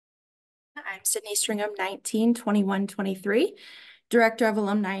I'm Sydney Stringham, 1921-23, Director of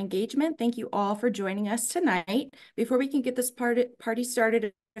Alumni Engagement. Thank you all for joining us tonight. Before we can get this party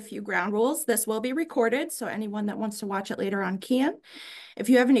started, a few ground rules. This will be recorded, so anyone that wants to watch it later on can. If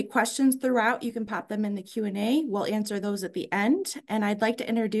you have any questions throughout, you can pop them in the Q&A. We'll answer those at the end. And I'd like to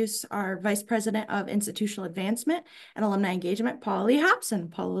introduce our Vice President of Institutional Advancement and Alumni Engagement, Paula Lee Hobson.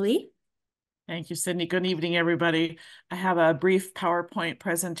 Paula Lee. Thank you, Sydney. Good evening, everybody. I have a brief PowerPoint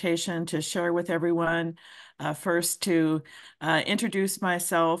presentation to share with everyone. First, to introduce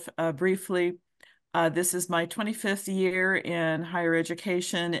myself briefly. This is my 25th year in higher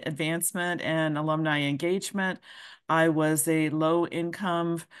education, advancement, and alumni engagement. I was a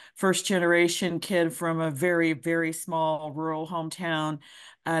low-income, first-generation kid from a very, very small rural hometown,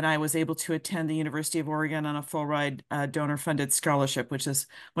 and I was able to attend the University of Oregon on a full-ride donor-funded scholarship, which is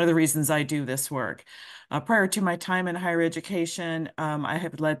one of the reasons I do this work. Prior to my time in higher education, I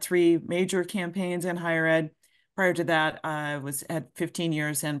have led 3 major campaigns in higher ed. Prior to that, I had 15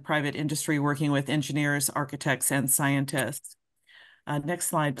 years in private industry working with engineers, architects, and scientists. Next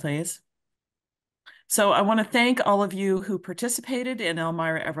slide, please. So I want to thank all of you who participated in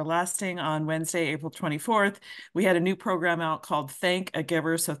Elmira Everlasting on Wednesday, April 24th. We had a new program out called Thank a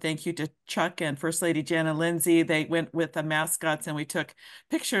Giver. So thank you to Chuck and First Lady Jana Lindsay. They went with the mascots and we took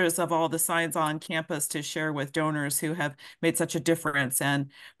pictures of all the signs on campus to share with donors who have made such a difference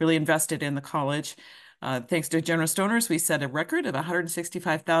and really invested in the college. Thanks to generous donors, we set a record of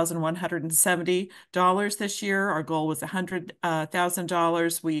 $165,170 this year. Our goal was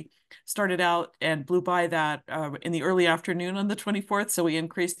 $100,000. We started out and blew by that in the early afternoon on the 24th, so we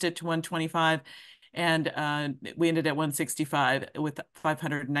increased it to 125, and we ended at 165 with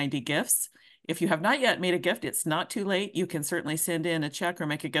 590 gifts. If you have not yet made a gift, it's not too late. You can certainly send in a check or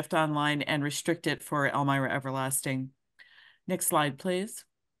make a gift online and restrict it for Elmira Everlasting. Next slide, please.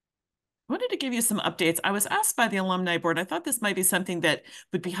 I wanted to give you some updates. I was asked by the Alumni Board, I thought this might be something that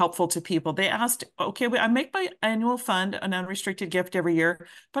would be helpful to people. They asked, okay, I make my annual fund an unrestricted gift every year,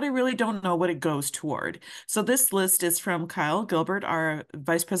 but I really don't know what it goes toward. So this list is from Kyle Gilbert, our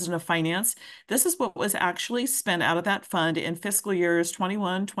Vice President of Finance. This is what was actually spent out of that fund in fiscal years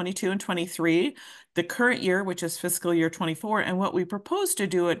 21, 22, and 23. The current year, which is fiscal year 24, and what we propose to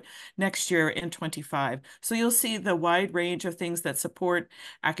do it next year in 25. So you'll see the wide range of things that support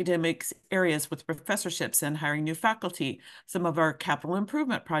academics areas with professorships and hiring new faculty, some of our capital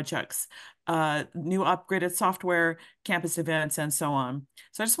improvement projects, new upgraded software, campus events, and so on.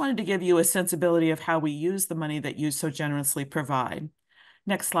 So I just wanted to give you a sensibility of how we use the money that you so generously provide.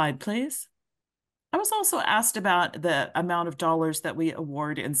 Next slide, please. I was also asked about the amount of dollars that we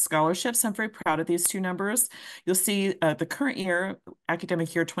award in scholarships. I'm very proud of these 2 numbers. You'll see the current year,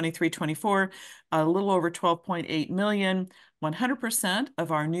 academic year 23-24, a little over 12.8 million. 100%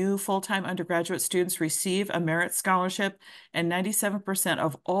 of our new full-time undergraduate students receive a merit scholarship, and 97%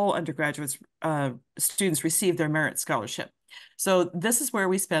 of all undergraduate students receive their merit scholarship. So this is where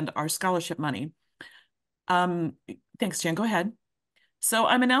we spend our scholarship money. Thanks, Jen. Go ahead. So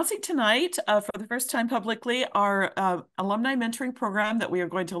I'm announcing tonight for the first time publicly our alumni mentoring program that we are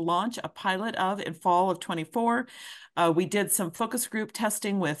going to launch a pilot of in fall of 24. We did some focus group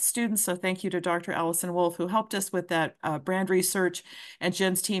testing with students, so thank you to Dr. Allison Wolf who helped us with that brand research, and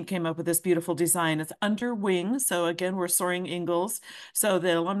Jen's team came up with this beautiful design. It's Under Wing, so again, we're soaring Ingalls. So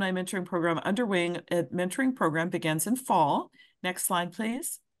the alumni mentoring program, Under Wing mentoring program, begins in fall. Next slide,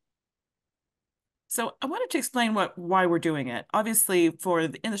 please. So I wanted to explain why we're doing it. Obviously,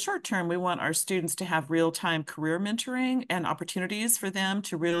 in the short term, we want our students to have real-time career mentoring and opportunities for them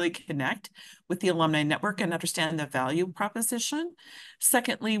to really connect with the alumni network and understand the value proposition.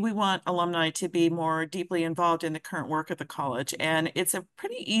 Secondly, we want alumni to be more deeply involved in the current work of the college. And it's a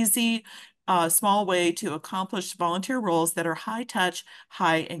pretty easy, small way to accomplish volunteer roles that are high touch,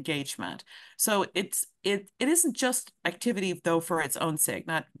 high engagement. So it isn't just activity though for its own sake,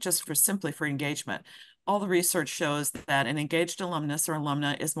 not just simply for engagement. All the research shows that an engaged alumnus or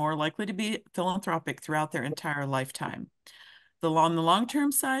alumna is more likely to be philanthropic throughout their entire lifetime. On the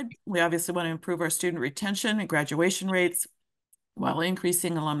long-term side, we obviously want to improve our student retention and graduation rates while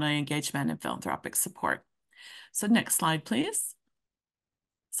increasing alumni engagement and philanthropic support. So next slide, please.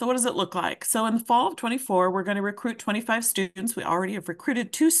 So what does it look like? So in the fall of 24, we're going to recruit 25 students. We already have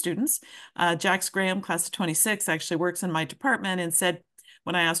recruited 2 students. Jax Graham, class of 26, actually works in my department and said,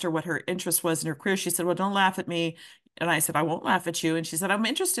 when I asked her what her interest was in her career, she said, well, don't laugh at me. And I said, I won't laugh at you. And she said, I'm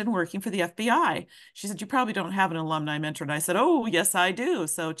interested in working for the FBI. She said, you probably don't have an alumni mentor. And I said, oh, yes, I do.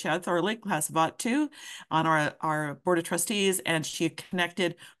 So Chad Thorley, class of '02, on our board of trustees, and she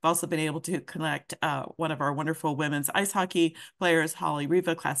connected. We've also been able to connect one of our wonderful women's ice hockey players, Holly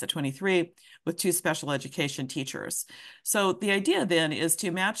Riva, class of '23, with 2 special education teachers. So the idea then is to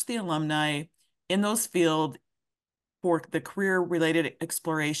match the alumni in those fields for the career-related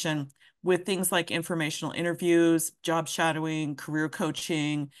exploration with things like informational interviews, job shadowing, career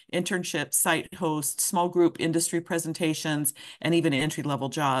coaching, internships, site hosts, small group industry presentations, and even entry-level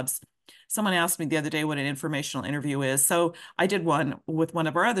jobs. Someone asked me the other day what an informational interview is. So I did one with one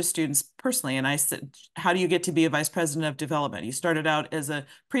of our other students personally, and I said, how do you get to be a vice president of development? You started out as a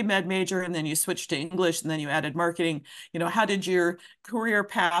pre-med major, and then you switched to English, and then you added marketing. How did your career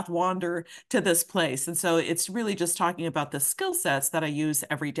path wander to this place? And so it's really just talking about the skill sets that I use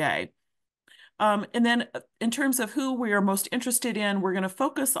every day. And then in terms of who we are most interested in, we're going to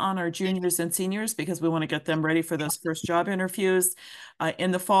focus on our juniors and seniors because we want to get them ready for those first job interviews in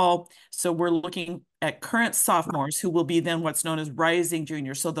the fall. So we're looking at current sophomores who will be then what's known as rising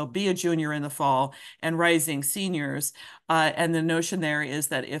juniors. So there'll be a junior in the fall and rising seniors. And the notion there is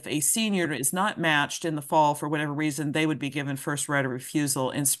that if a senior is not matched in the fall for whatever reason, they would be given first right of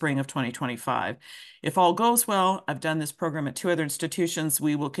refusal in spring of 2025. If all goes well, I've done this program at 2 other institutions,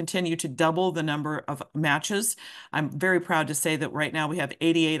 we will continue to double the number of matches. I'm very proud to say that right now we have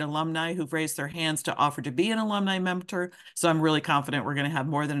 88 alumni who've raised their hands to offer to be an alumni mentor. So I'm really confident we're going to have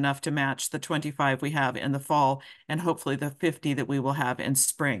more than enough to match the 25 we have in the fall and hopefully the 50 that we will have in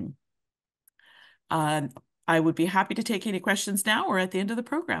spring. I would be happy to take any questions now or at the end of the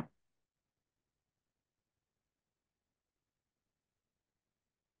program.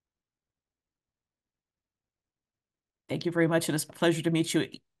 Thank you very much. It is a pleasure to meet you,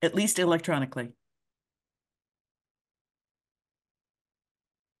 at least electronically.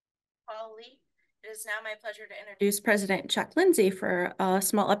 It is now my pleasure to introduce President Chuck Lindsay for a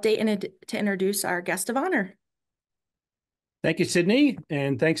small update and to introduce our guest of honor. Thank you, Sydney,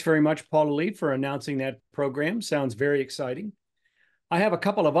 and thanks very much, Paula Lee, for announcing that program. Sounds very exciting. I have a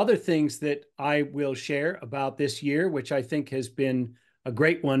couple of other things that I will share about this year, which I think has been a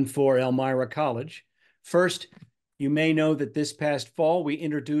great one for Elmira College. First, you may know that this past fall, we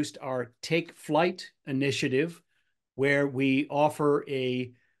introduced our Take Flight initiative, where we offer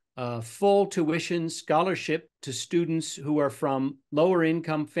a full tuition scholarship to students who are from lower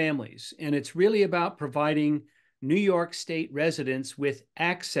income families. And it's really about providing New York State residents with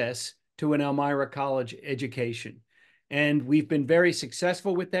access to an Elmira College education. And we've been very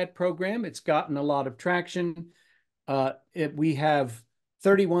successful with that program. It's gotten a lot of traction. We have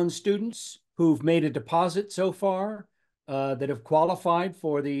 31 students who've made a deposit so far that have qualified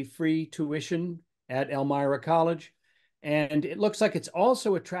for the free tuition at Elmira College. And it looks like it's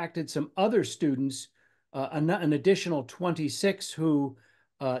also attracted some other students, an additional 26 who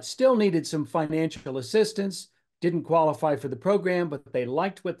still needed some financial assistance, didn't qualify for the program, but they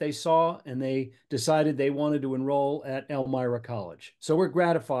liked what they saw and they decided they wanted to enroll at Elmira College. So we're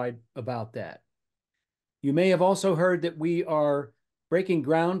gratified about that. You may have also heard that we are breaking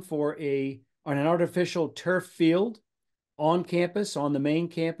ground for an artificial turf field on campus, on the main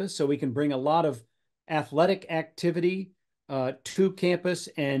campus, so we can bring a lot of athletic activity to campus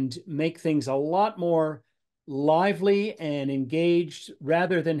and make things a lot more lively and engaged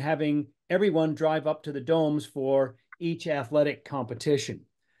rather than having everyone drive up to the domes for each athletic competition.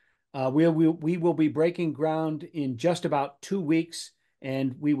 We will be breaking ground in just about 2 weeks,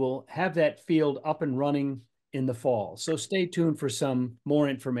 and we will have that field up and running in the fall. So stay tuned for some more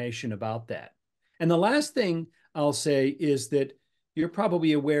information about that. And the last thing I'll say is that you're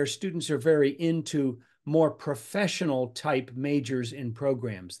probably aware students are very into more professional type majors and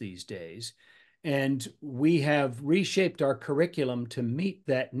programs these days. And we have reshaped our curriculum to meet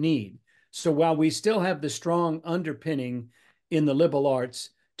that need. So while we still have the strong underpinning in the liberal arts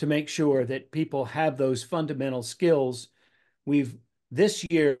to make sure that people have those fundamental skills, we've this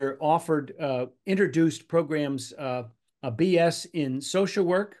year introduced programs, a BS in social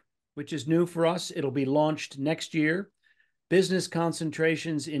work, which is new for us. It'll be launched next year. Business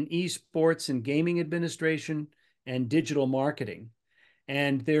concentrations in esports and gaming administration and digital marketing.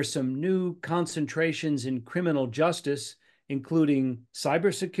 And there's some new concentrations in criminal justice, including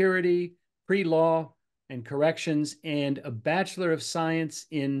cybersecurity, pre-law and corrections, and a Bachelor of Science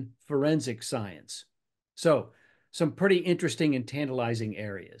in forensic science. So some pretty interesting and tantalizing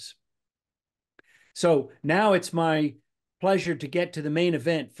areas. So now it's my pleasure to get to the main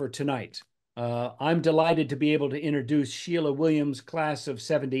event for tonight. I'm delighted to be able to introduce Sheila Williams, class of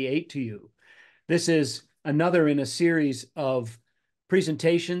 '78 to you. This is another in a series of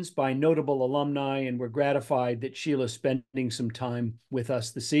presentations by notable alumni, and we're gratified that Sheila's spending some time with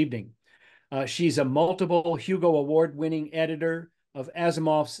us this evening. She's a multiple Hugo-Award winning editor of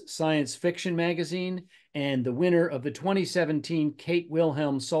Asimov's science fiction magazine and the winner of the 2017 Kate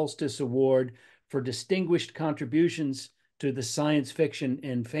Wilhelm Solstice Award for distinguished contributions to the science fiction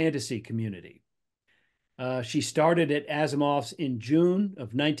and fantasy community. She started at Asimov's in June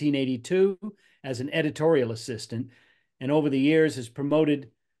of 1982 as an editorial assistant, and over the years was promoted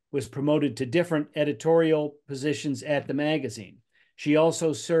to different editorial positions at the magazine. She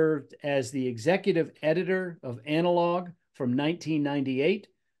also served as the executive editor of Analog from 1998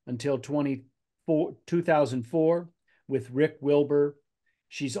 until 2004 with Rick Wilber.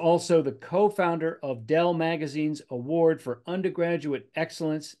 She's also the co-founder of Dell Magazines Award for Undergraduate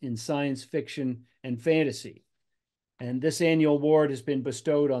Excellence in Science Fiction and Fantasy. And this annual award has been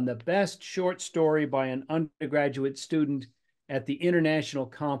bestowed on the best short story by an undergraduate student at the International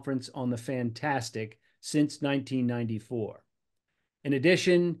Conference on the Fantastic since 1994. In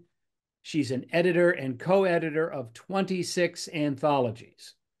addition, she's an editor and co-editor of 26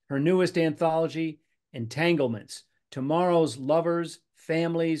 anthologies. Her newest anthology, Entanglements, Tomorrow's Lovers,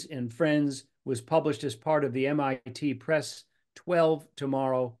 Families, and Friends, was published as part of the MIT Press 12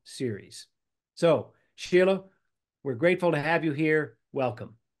 Tomorrow series. So, Sheila, we're grateful to have you here.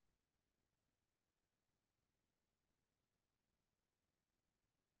 Welcome.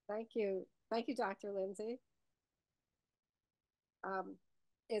 Thank you. Thank you, Dr. Lindsay.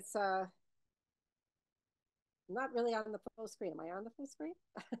 It's not really on the full screen. Am I on the full screen?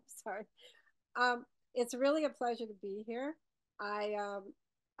 Sorry. It's really a pleasure to be here. I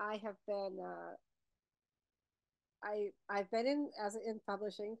have been I've been in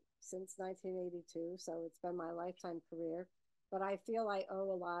publishing since 1982, so it's been my lifetime career. But I feel I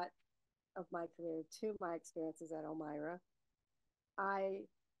owe a lot of my career to my experiences at Elmira. I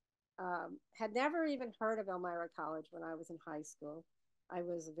had never even heard of Elmira College when I was in high school. I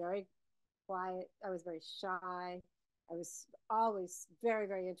was very quiet. I was very shy. I was always very,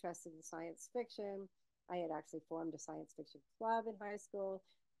 very interested in science fiction. I had actually formed a science fiction club in high school,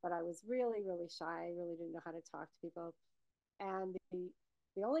 but I was really, really shy. I really didn't know how to talk to people. And the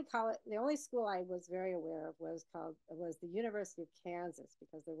only school I was very aware of was the University of Kansas,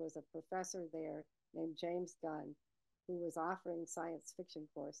 because there was a professor there named James Gunn who was offering science fiction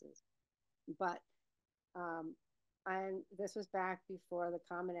courses. But and this was back before the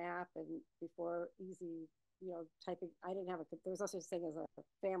Common App and before easy, typing. I didn't have there was no such thing as a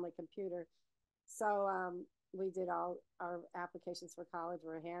family computer. So we did all our applications for college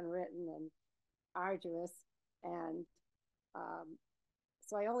were handwritten and arduous. And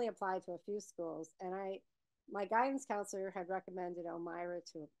so I only applied to a few schools. And my guidance counselor had recommended Elmira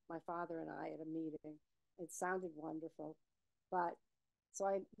to my father and I at a meeting. It sounded wonderful. So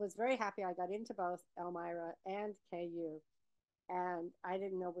I was very happy I got into both Elmira and KU, and I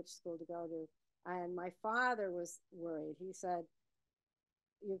didn't know which school to go to. And my father was worried. He said,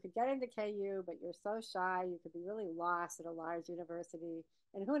 you could get into KU, but you're so shy, you could be really lost at a large university.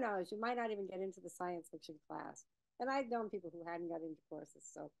 And who knows, you might not even get into the science fiction class. And I'd known people who hadn't got into courses.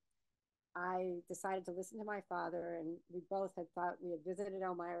 So I decided to listen to my father, and we both had we had visited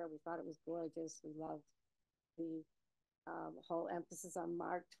Elmira. We thought it was gorgeous. We loved the whole emphasis on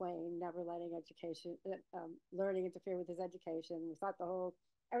Mark Twain, never letting learning interfere with his education. We thought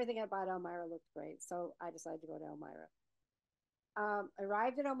everything about Elmira looked great. So I decided to go to Elmira.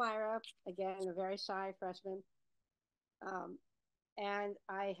 Arrived at Elmira, again, a very shy freshman. And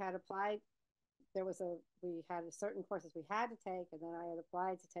I had applied. We had certain courses we had to take, and then I had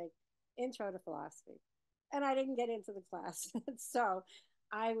applied to take Intro to Philosophy. And I didn't get into the class. So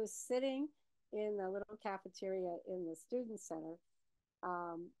I was sitting in the little cafeteria in the student center.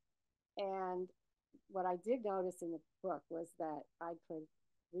 And what I did notice in the book was that I could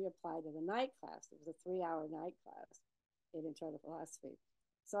reapply to the night class. It was a 3-hour night class in Intro to Philosophy.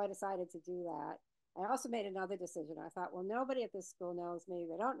 So I decided to do that. I also made another decision. I thought, well, nobody at this school knows me.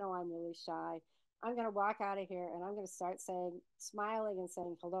 They don't know I'm really shy. I'm going to walk out of here and I'm going to start smiling and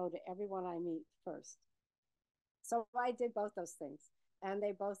saying hello to everyone I meet first. So I did both those things. And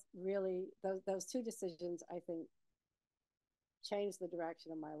they both really, those two decisions, I think, changed the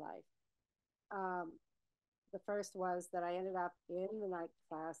direction of my life. The first was that I ended up in the night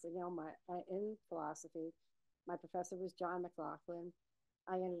class in philosophy. My professor was John McLaughlin.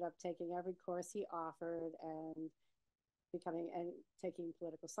 I ended up taking every course he offered and taking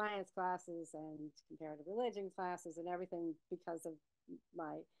political science classes and comparative religion classes and everything because of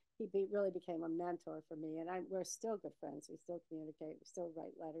he really became a mentor for me. And we're still good friends. We still communicate. We still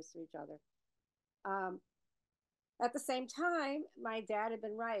write letters to each other. At the same time, my dad had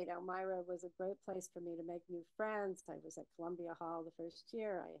been right. Elmira was a great place for me to make new friends. I was at Columbia Hall the first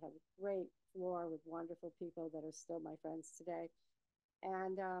year. I had a great floor with wonderful people that are still my friends today.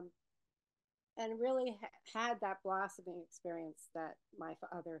 And really had that blossoming experience that my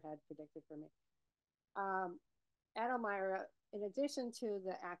father had predicted for me. At Elmira, in addition to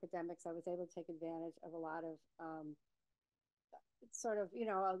the academics, I was able to take advantage of a lot of sort of,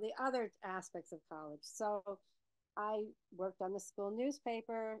 the other aspects of college. So I worked on the school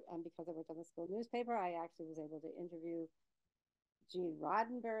newspaper, and because I worked on the school newspaper, I actually was able to interview Gene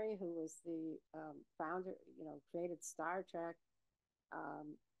Roddenberry, who was the founder, created Star Trek.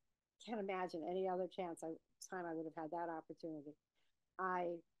 Can't imagine any other time I would have had that opportunity.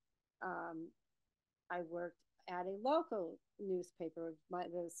 I worked at a local newspaper.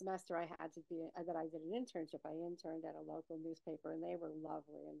 The semester I had to be that I did an internship. I interned at a local newspaper, and they were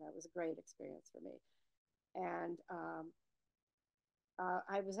lovely, and that was a great experience for me. And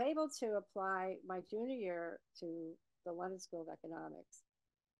I was able to apply my junior year to the London School of Economics,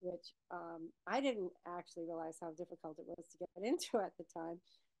 which I didn't actually realize how difficult it was to get into at the time.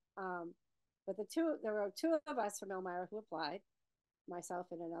 But there were two of us from Elmira who applied,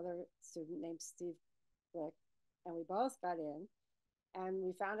 myself and another student named Steve Glick, and we both got in, and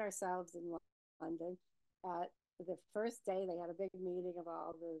we found ourselves in London. At the first day, they had a big meeting of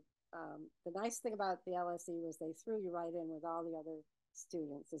all the nice thing about the LSE was they threw you right in with all the other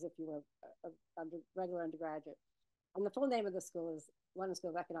students as if you were a regular undergraduate. And the full name of the school is London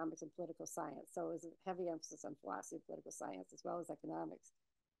School of Economics and Political Science. So it was a heavy emphasis on philosophy and political science as well as economics.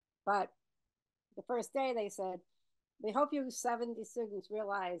 But the first day they said, we hope you 70 students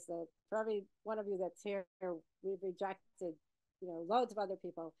realize that for every one of you that's here, we've rejected, loads of other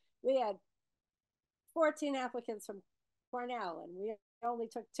people. We had 14 applicants from Cornell, and we only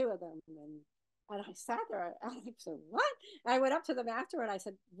took 2 of them. And I sat there, I said, what? I went up to them after, and I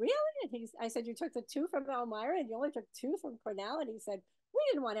said, really? And I said, you took the 2 from Elmira, and you only took 2 from Cornell? And he said, we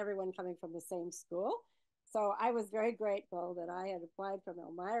didn't want everyone coming from the same school. So I was very grateful that I had applied from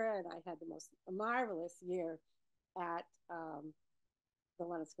Elmira, and I had the most marvelous year at the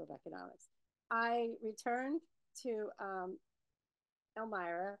London School of Economics. I returned to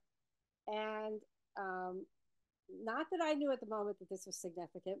Elmira, and not that I knew at the moment that this was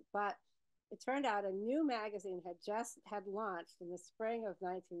significant, but it turned out a new magazine had launched in the spring of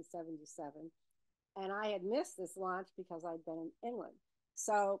 1977, and I had missed this launch because I'd been in England.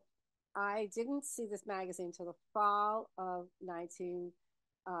 So I didn't see this magazine till the fall of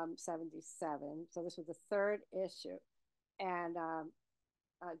 1977. So this was the 3rd issue. And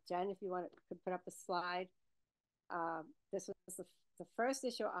Jen, if you could put up the slide. This was the first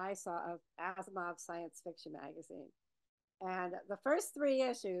issue I saw of Asimov Science Fiction magazine. And the first 3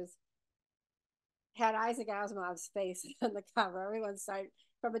 issues had Isaac Asimov's face on the cover. Everyone started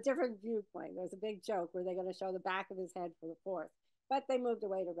from a different viewpoint. There's a big joke where they're going to show the back of his head for the 4th, but they moved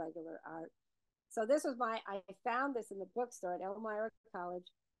away to regular art. So I found this in the bookstore at Elmira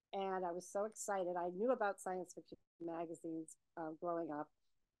College, and I was so excited. I knew about science fiction magazines growing up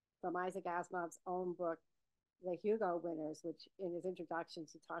from Isaac Asimov's own book, the Hugo winners, which in his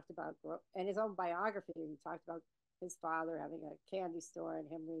introductions he talked about, and his own biography, he talked about his father having a candy store and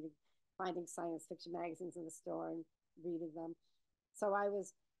him finding science fiction magazines in the store and reading them. So I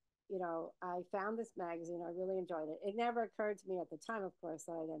found this magazine. I really enjoyed it. It never occurred to me at the time, of course,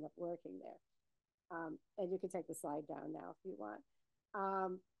 that I'd end up working there. And you can take the slide down now if you want.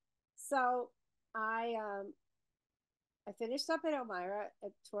 So I finished up at Elmira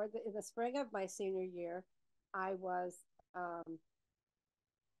in the spring of my senior year. I was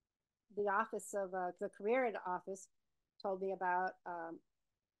the office of the career office told me about a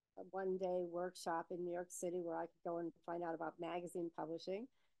one-day workshop in New York City where I could go and find out about magazine publishing.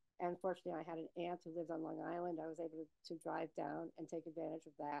 And fortunately, I had an aunt who lived on Long Island. I was able to drive down and take advantage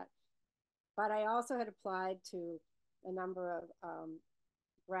of that. But I also had applied to a number of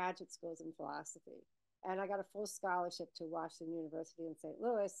graduate schools in philosophy. And I got a full scholarship to Washington University in St.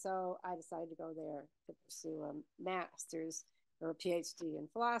 Louis. So I decided to go there to pursue a master's or a PhD in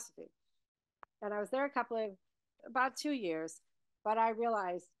philosophy. And I was there about 2 years, but I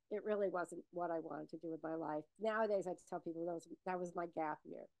realized it really wasn't what I wanted to do with my life. Nowadays, I tell people that was my gap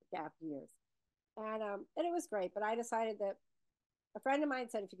years. And it was great, but I decided that a friend of mine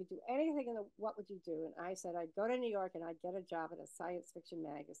said, if you could do anything, what would you do? And I said, I'd go to New York and I'd get a job at a science fiction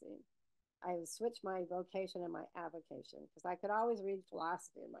magazine. I would switch my vocation and my avocation because I could always read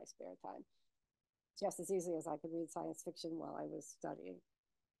philosophy in my spare time, just as easily as I could read science fiction while I was studying.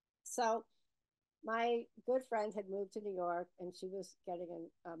 So my good friend had moved to New York, and she was getting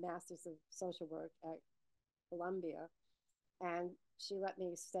a master's of social work at Columbia, and she let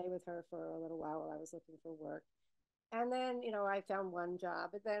me stay with her for a little while I was looking for work. And then, you know, I found one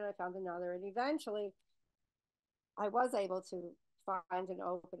job, and then I found another, and eventually I was able to find an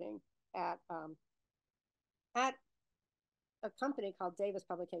opening at at a company called Davis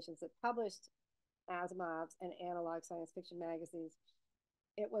Publications that published Asimov's and analog science fiction magazines.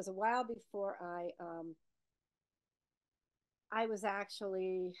 It was a while before I was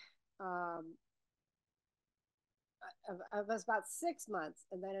actually I was about 6 months,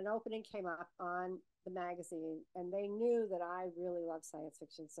 and then an opening came up on the magazine, and they knew that I really love science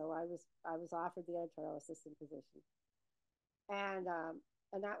fiction, so I was offered the editorial assistant position, and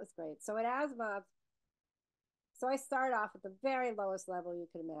that was great. So at Asimov, so I started off at the very lowest level you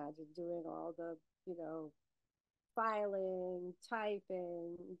can imagine, doing all the, you know, filing,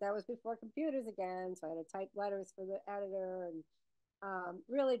 typing. That was before computers again, so I had to type letters for the editor, and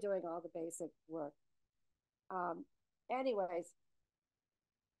really doing all the basic work. Um, anyways,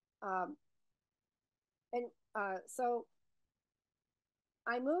 um, and so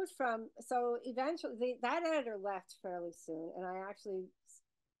I moved from, so eventually that editor left fairly soon, and I actually,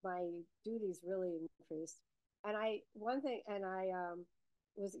 my duties really increased. And one thing, and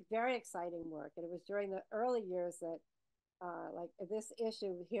it was very exciting work. And it was during the early years that, like this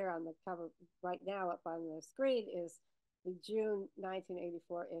issue here on the cover right now up on the screen is the June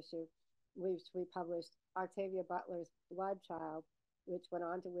 1984 issue, which we published Octavia Butler's Blood Child, which went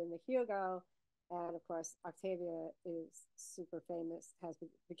on to win the Hugo. And of course, Octavia is super famous,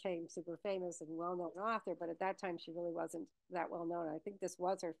 became super famous and well-known author, but at that time she really wasn't that well-known. I think this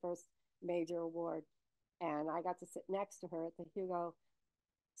was her first major award. And I got to sit next to her at the Hugo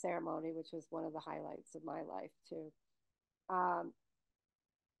ceremony, which was one of the highlights of my life too.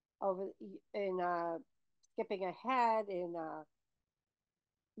 Over in skipping ahead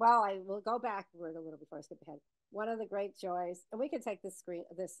well, I will go backward a little before I skip ahead. One of the great joys, and we can take this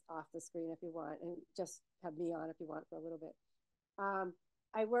off the screen if you want, and just have me on if you want for a little bit.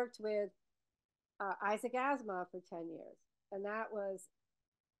 I worked with Isaac Asimov for 10 years, and that was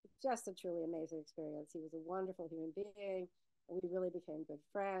just a truly amazing experience. He was a wonderful human being. We really became good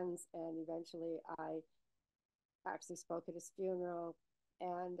friends, and eventually I actually spoke at his funeral.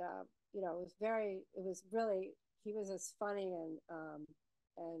 And you know, it was really, he was as funny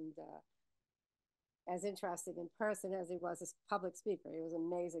and as interesting in person as he was as public speaker. He was an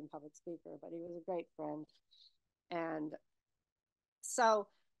amazing public speaker, but he was a great friend. And so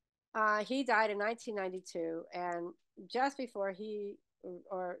he died in 1992, and just before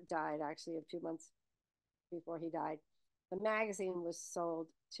died, actually a few months before he died, the magazine was sold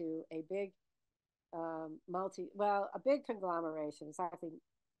to a big a big conglomeration. It's actually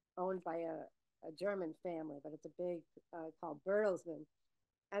owned by a German family, but it's a big called Bertelsmann,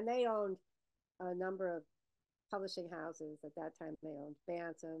 and they owned a number of publishing houses. At that time, they owned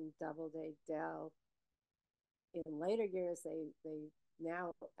Bantam, Doubleday, Dell. In later years, they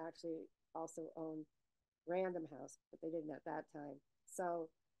now actually also own Random House, but they didn't at that time. So,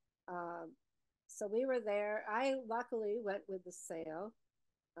 so we were there. I luckily went with the sale.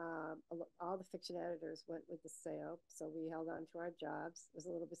 All the fiction editors went with the sale, so we held on to our jobs. It was a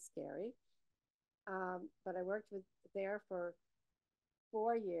little bit scary, but I worked there for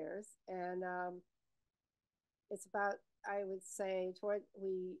 4 years, and it's about, I would say,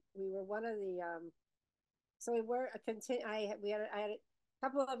 we were one of the so we were I had a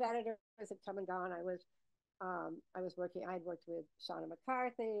couple of editors had come and gone. I had worked with Shauna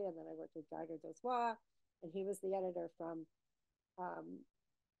McCarthy, and then I worked with Gardner Dozois, and he was the editor from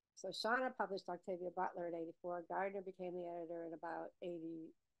so Shauna published Octavia Butler in 84. Gardner became the editor in about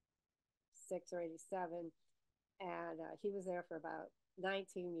 86 or 87. And he was there for about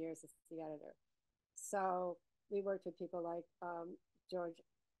 19 years as the editor. So we worked with people like George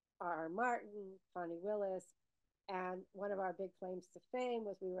R.R. Martin, Connie Willis. And one of our big claims to fame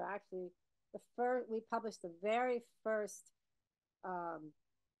was we were actually we published the very first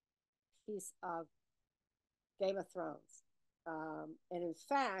piece of Game of Thrones. And in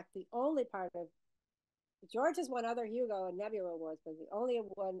fact, the only part of George has won other Hugo and Nebula Awards, but the only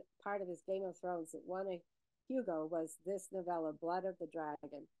one part of his Game of Thrones that won a Hugo was this novella, Blood of the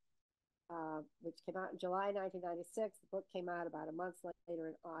Dragon, which came out in July 1996. The book came out about a month later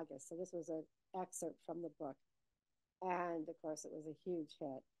in August. So this was an excerpt from the book. And of course, it was a huge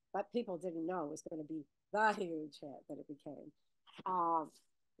hit, but people didn't know it was going to be the huge hit that it became.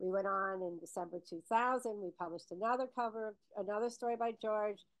 We went on in December 2000. We published another story by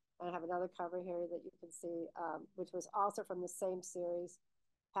George. I have another cover here that you can see, which was also from the same series.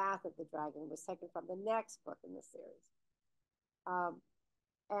 Path of the Dragon was taken from the next book in the series.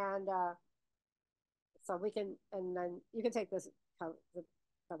 And so we can, and then you can take the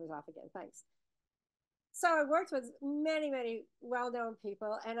covers off again. Thanks. So I worked with many, many well-known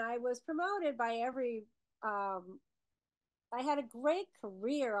people, and I was promoted by every, I had a great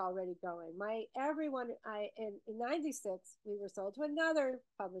career already going. In 96, we were sold to another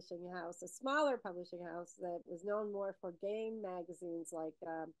publishing house, a smaller publishing house that was known more for game magazines like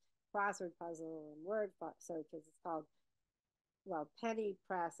Crossword Puzzle and Word Search, as it's called. Well, Penny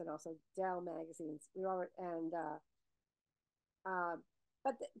Press and also Dell Magazines.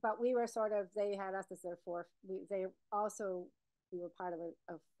 But we were sort of, they had us as their fourth. We were part of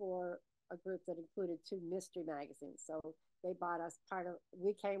a group that included 2 mystery magazines. So they bought us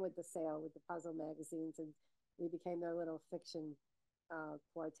we came with the sale with the puzzle magazines, and we became their little fiction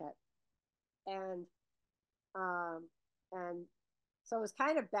quartet. And so it was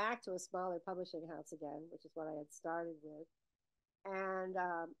kind of back to a smaller publishing house again, which is what I had started with. And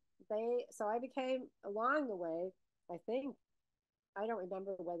so I became, along the way, I think, I don't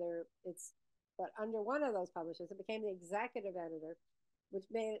remember whether but under one of those publishers, I became the executive editor, which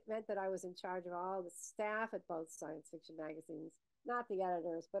meant that I was in charge of all the staff at both science fiction magazines, not the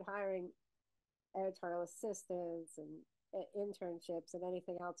editors, but hiring editorial assistants and internships and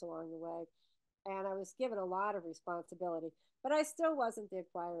anything else along the way. And I was given a lot of responsibility, but I still wasn't the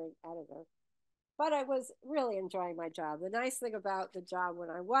acquiring editor. But I was really enjoying my job. The nice thing about the job when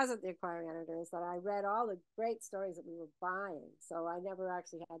I wasn't the acquiring editor is that I read all the great stories that we were buying. So I never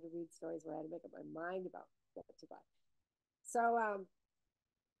actually had to read stories where I had to make up my mind about what to buy. So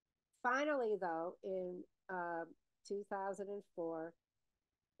finally, though, in 2004,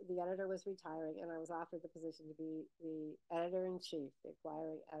 the editor was retiring, and I was offered the position to be the editor-in-chief, the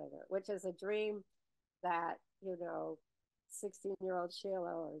acquiring editor, which is a dream that, 16-year-old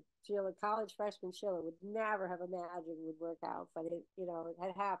Sheila or college freshman Sheila would never have imagined would work out, but it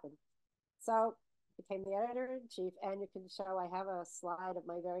had happened. So I became the editor-in-chief, and you can show, I have a slide of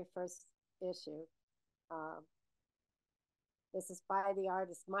my very first issue. This is by the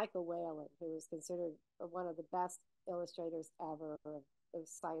artist Michael Whalen, who is considered one of the best illustrators ever of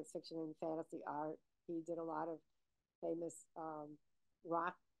science fiction and fantasy art. He did a lot of famous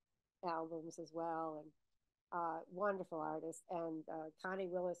rock albums as well, and wonderful artist. And Connie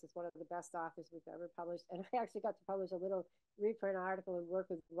Willis is one of the best authors we've ever published. And I actually got to publish a little reprint article and work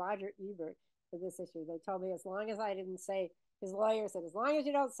with Roger Ebert for this issue. They told me as long as I didn't say, his lawyer said, as long as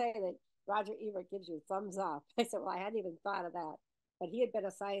you don't say that Roger Ebert gives you a thumbs up. I said, well, I hadn't even thought of that. But he had been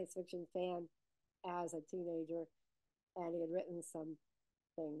a science fiction fan as a teenager, and he had written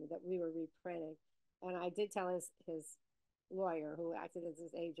something that we were reprinting. And I did tell his lawyer, who acted as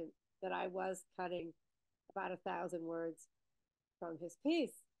his agent, that I was cutting about 1,000 words from his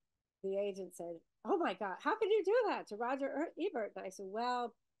piece. The agent said, oh my God, how can you do that to Roger Ebert? And I said,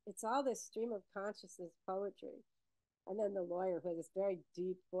 well, it's all this stream of consciousness poetry. And then the lawyer, who had this very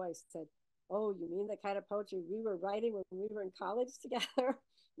deep voice, said, oh, you mean the kind of poetry we were writing when we were in college together?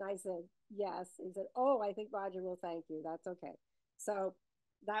 And I said, yes. He said, oh, I think Roger will thank you. That's okay. So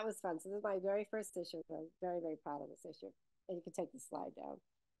that was fun. So this is my very first issue. I'm very, very proud of this issue. And you can take the slide down.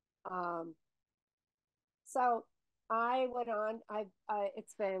 So I went on.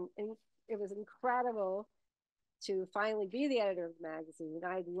 It was incredible to finally be the editor of the magazine.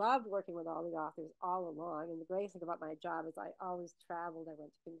 I loved working with all the authors all along. And the great thing about my job is I always traveled. I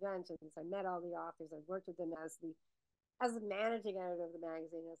went to conventions. I met all the authors. I worked with them as the managing editor of the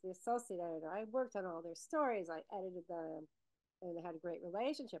magazine, as the associate editor. I worked on all their stories. I edited them, and I had a great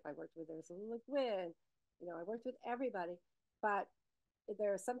relationship. I worked with Ursula Le Guin. I worked with everybody. But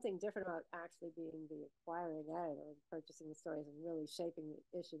there is something different about actually being the acquiring editor and purchasing the stories and really shaping the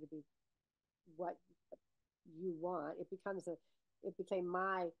issue to be what you want. I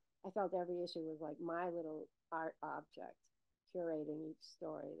felt every issue was like my little art object, curating each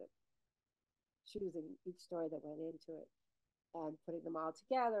story, choosing each story that went into it and putting them all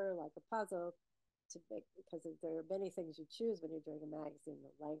together like a puzzle because there are many things you choose when you're doing a magazine,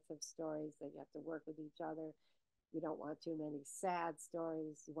 the length of stories, that you have to work with each other. You don't want too many sad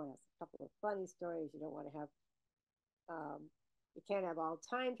stories. You want to have a couple of funny stories. You don't want to have, you can't have all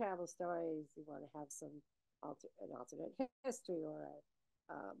time travel stories. You want to have an alternate history, or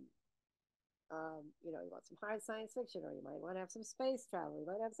you want some hard science fiction, or you might want to have some space travel. You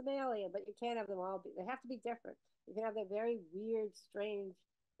might have some alien, but you can't have them all. They have to be different. You can have that very weird, strange,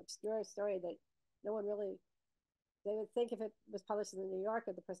 obscure story that no one really. They would think if it was published in the New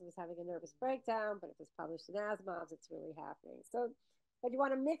Yorker, the person was having a nervous breakdown, but if it's published in Asimov's, it's really happening. So, but you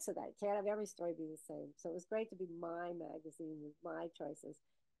want a mix of that. You can't have every story be the same. So it was great to be my magazine with my choices.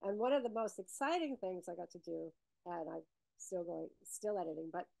 And one of the most exciting things I got to do, and I'm still editing,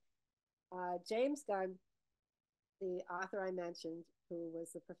 but James Gunn, the author I mentioned, who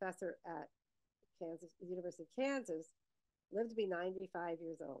was the professor at University of Kansas, lived to be 95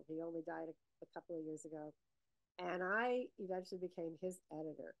 years old. He only died a couple of years ago. And I eventually became his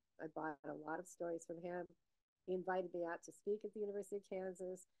editor. I bought a lot of stories from him. He invited me out to speak at the University of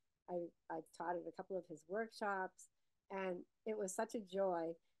Kansas. I taught at a couple of his workshops, and it was such a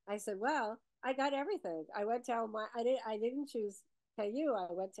joy. I said, well, I got everything. I went to Elmira. I didn't choose KU.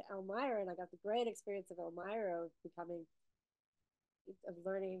 I went to Elmira, and I got the great experience of Elmira of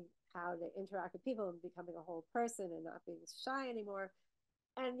learning how to interact with people and becoming a whole person and not being shy anymore.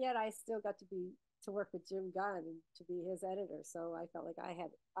 And yet I still got to work with Jim Gunn and to be his editor. So I felt like I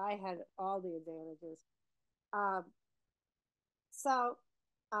had all the advantages. So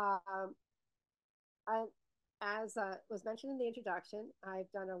as was mentioned in the introduction,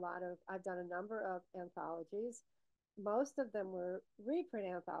 I've done a number of anthologies. Most of them were reprint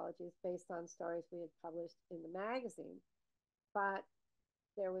anthologies based on stories we had published in the magazine. But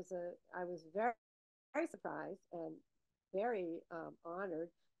I was very, very surprised and very honored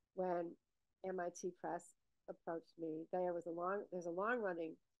when MIT Press approached me. There's a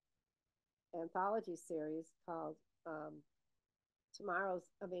long-running anthology series called 12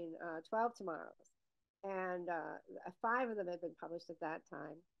 Tomorrows. And 5 of them had been published at that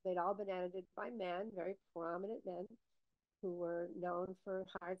time. They'd all been edited by men, very prominent men, who were known for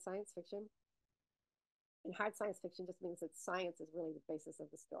hard science fiction. And hard science fiction just means that science is really the basis of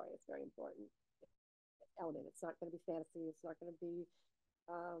the story. It's a very important element. It's not going to be fantasy. It's not going to be,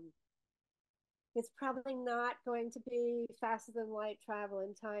 it's probably not going to be faster than light travel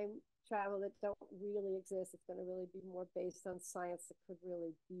and time travel that don't really exist. It's going to really be more based on science that could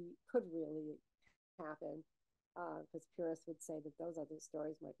really happen. Because purists would say that those other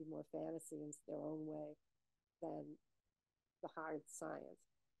stories might be more fantasy in their own way than the hard science.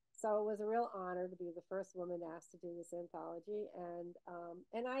 So it was a real honor to be the first woman asked to do this anthology. And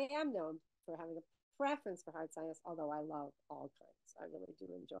I am known for having a preference for hard science, although I love all kinds. I really do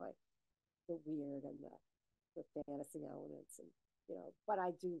enjoy the weird and the fantasy elements, and but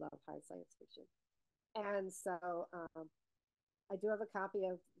I do love hard science fiction. And so I do have a copy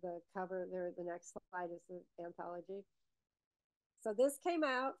of the cover there. The next slide is the anthology. So this came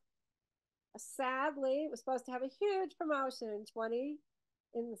out. Sadly, it was supposed to have a huge promotion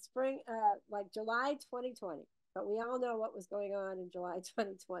in the spring, like July 2020. But we all know what was going on in July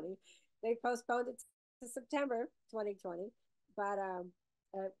 2020. They postponed it to September 2020, but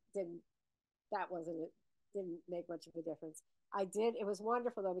didn't make much of a difference. It was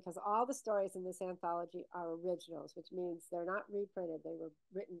wonderful though, because all the stories in this anthology are originals, which means they're not reprinted. They were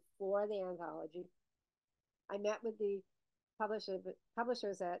written for the anthology. I met with the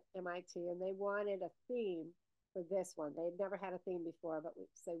publishers at MIT, and they wanted a theme for this one. They'd never had a theme before, but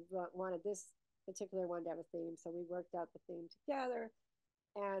they wanted this particular one to have a theme. So we worked out the theme together,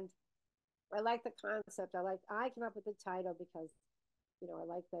 and I like the concept. I came up with the title because, I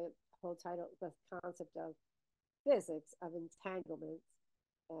like the whole title, the concept of physics of entanglements,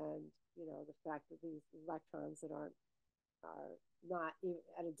 and the fact that these electrons that are not even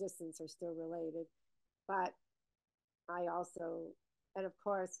at a distance are still related. But I also, and of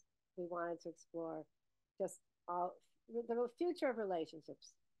course, we wanted to explore just the future of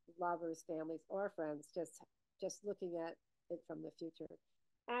relationships, lovers, families, or friends, just looking at it from the future.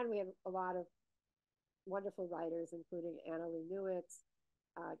 And we have a lot of wonderful writers, including Annalee Newitz,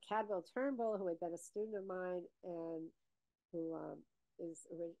 Cadwell Turnbull, who had been a student of mine, and who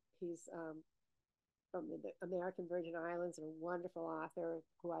he's from the American Virgin Islands, and a wonderful author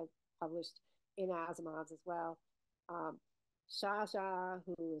who I published in Asimov's as well. Xia,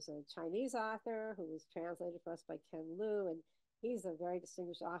 who is a Chinese author who was translated for us by Ken Liu, and he's a very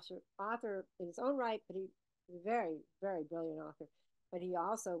distinguished author in his own right, but he's a very, very brilliant author. But he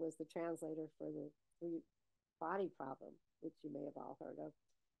also was the translator for the Three Body Problem, which you may have all heard of.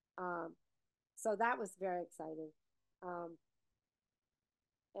 So that was very exciting.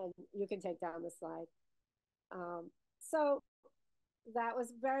 And you can take down the slide. So that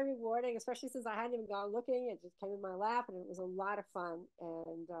was very rewarding, especially since I hadn't even gone looking. It just came in my lap, and it was a lot of fun.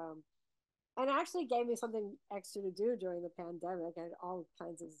 And actually gave me something extra to do during the pandemic. I had all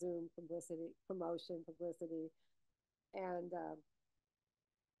kinds of Zoom promotion publicity. And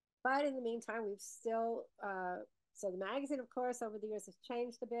but in the meantime, we've still so the magazine, of course, over the years has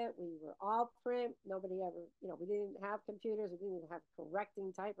changed a bit. We were all print. Nobody ever, we didn't have computers. We didn't even have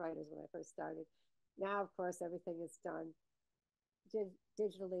correcting typewriters when I first started. Now, of course, everything is done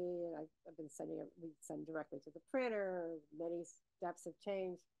digitally, and I've been sending it, we send directly to the printer. Many steps have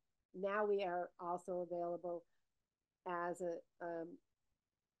changed. Now we are also available as a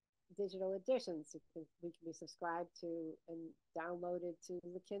digital editions. We can be subscribed to and downloaded to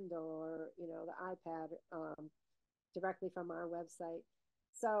the Kindle or, you know, the iPad directly from our website.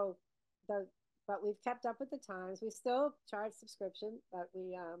 So but we've kept up with the times. We still charge subscription, but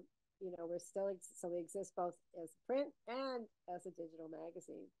we you know, we're still, so we exist both as print and as a digital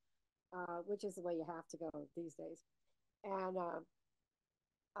magazine, which is the way you have to go these days. And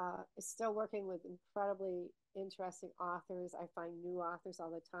still working with incredibly interesting authors. I find new authors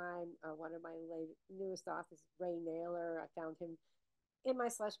all the time. One of my newest authors, Ray Naylor. I found him in my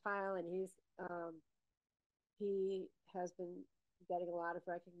slush pile, and he has been getting a lot of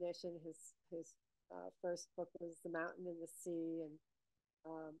recognition. His first book was The Mountain and the Sea, and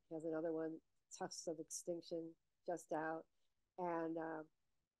he has another one, Tufts of Extinction, just out, and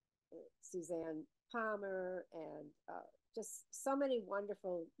Suzanne Palmer, and just so many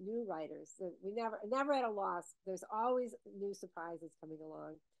wonderful new writers that we never at a loss. There's always new surprises coming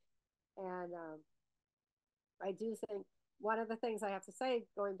along. And I do think one of the things I have to say,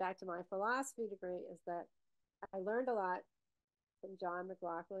 going back to my philosophy degree, is that I learned a lot from John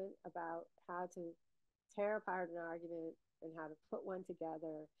McLaughlin about how to tear apart an argument and how to put one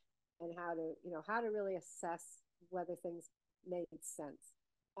together, and how to, you know, how to really assess whether things made sense.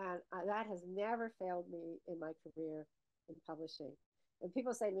 And that has never failed me in my career in publishing. And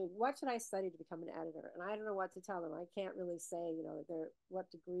people say to me, what should I study to become an editor? And I don't know what to tell them. I can't really say, you know,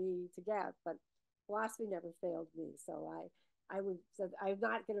 what degree to get, but philosophy never failed me. So I would say I'm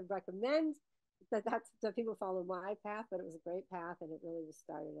not going to recommend that people follow my path, but it was a great path, and it really was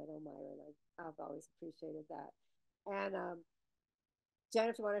started at Elmira, and I've always appreciated that. And Jen,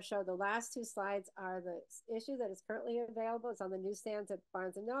 if you want to show, the last two slides are the issue that is currently available. It's on the newsstands at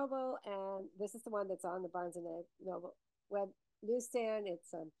Barnes & Noble, and this is the one that's on the Barnes & Noble web newsstand.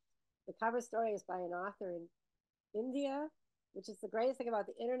 It's the cover story is by an author in India, which is the greatest thing about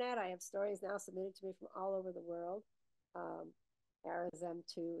the internet. I have stories now submitted to me from all over the world.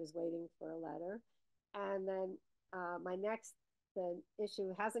 Arizem2 is waiting for a letter. And then my next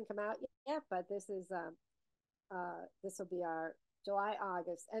issue hasn't come out yet, but this will be our July,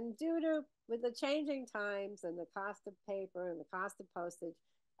 August. And with the changing times and the cost of paper and the cost of postage,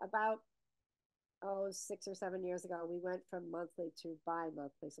 about 6 or 7 years ago, we went from monthly to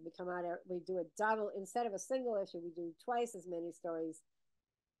bi-monthly. So we do a double, instead of a single issue, we do twice as many stories,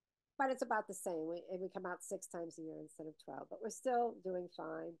 but it's about the same. We come out 6 times a year instead of 12, but we're still doing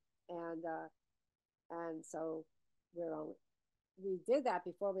fine. And so we did that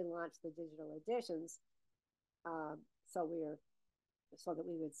before we launched the digital editions. So that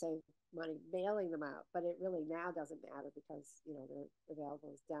we would save money mailing them out, but it really now doesn't matter because, you know, they're available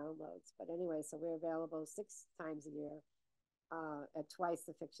as downloads. But anyway, so we're available 6 times a year at twice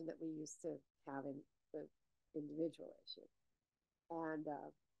the fiction that we used to have in the individual issue. And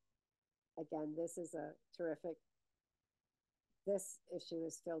again, this is a terrific. This issue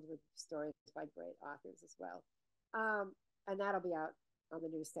is filled with stories by great authors as well, and that'll be out on the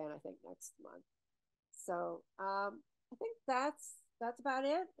newsstand, I think, next month. So I think that's about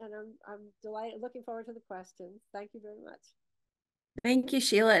it, and I'm delighted, looking forward to the questions. Thank you very much. Thank you,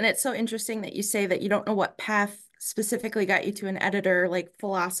 Sheila. And it's so interesting that you say that you don't know what path specifically got you to an editor, like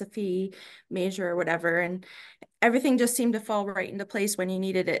philosophy major or whatever, and everything just seemed to fall right into place when you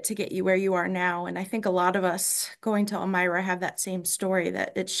needed it to get you where you are now. And I think a lot of us going to Elmira have that same story,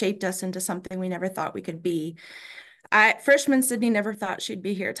 that it shaped us into something we never thought we could be. Freshman Sydney never thought she'd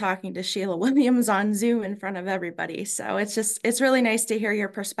be here talking to Sheila Williams on Zoom in front of everybody. So it's really nice to hear your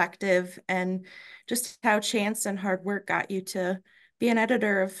perspective and just how chance and hard work got you to be an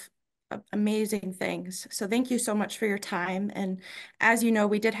editor of amazing things. So thank you so much for your time. And as you know,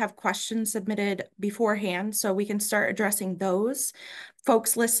 we did have questions submitted beforehand, so we can start addressing those.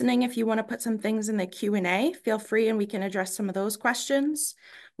 Folks listening, if you want to put some things in the Q&A, feel free and we can address some of those questions.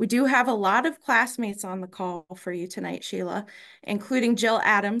 We do have a lot of classmates on the call for you tonight, Sheila, including Jill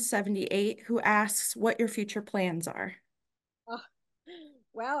Adams, 78, who asks what your future plans are. Oh,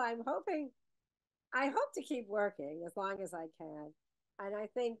 well, I hope to keep working as long as I can. And I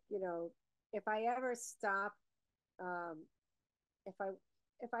think, you know, if I ever stop, if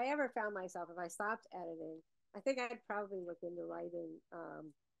I ever found myself, if I stopped editing, I think I'd probably look into writing.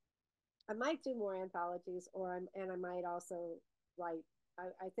 I might do more anthologies, and I might also write.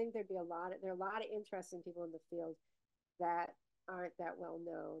 I think there are a lot of interesting people in the field that aren't that well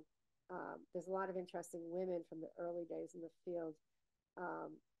known. There's a lot of interesting women from the early days in the field,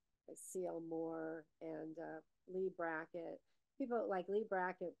 C.L. Moore and Lee Brackett. people like Lee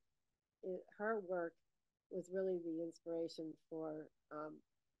Brackett, her work was really the inspiration for,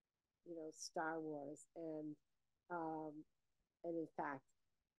 you know, Star Wars. And in fact,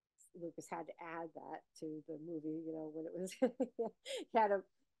 Lucas had to add that to the movie, you know, when it was, he had to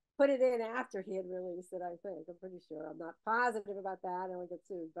put it in after he had released it, I think. I'm pretty sure. I'm not positive about that. I don't get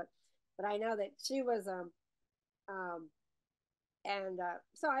sued, but I know that she was,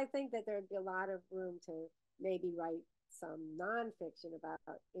 so I think that there'd be a lot of room to maybe write some nonfiction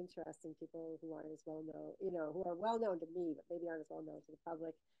about interesting people who aren't as well known, you know, who are well known to me, but maybe aren't as well known to the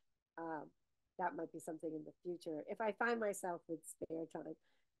public. That might be something in the future if I find myself with spare time.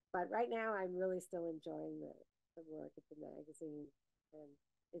 But right now, I'm really still enjoying the work at the magazine, and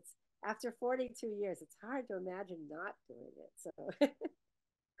it's after 42 years. It's hard to imagine not doing it. So,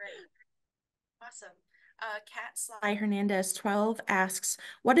 great, awesome. Kat Sly Hernandez 12 asks,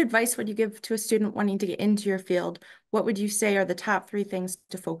 what advice would you give to a student wanting to get into your field? What would you say are the top 3 things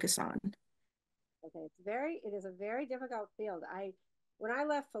to focus on? Okay, it is a very difficult field. When I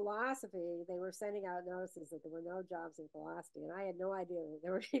left philosophy, they were sending out notices that there were no jobs in philosophy, and I had no idea that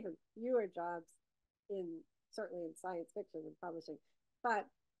there were even fewer jobs certainly in science fiction and publishing. But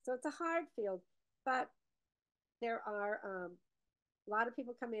so it's a hard field, but there are a lot of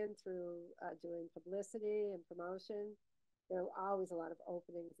people come in through doing publicity and promotion. There are always a lot of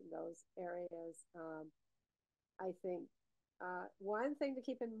openings in those areas. I think one thing to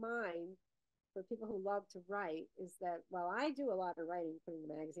keep in mind for people who love to write is that while I do a lot of writing, putting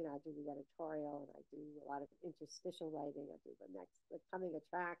the magazine, I do the editorial, and I do a lot of interstitial writing. I do the coming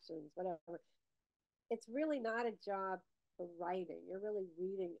attractions, whatever. It's really not a job for writing. You're really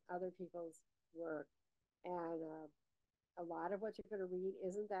reading other people's work, and a lot of what you're going to read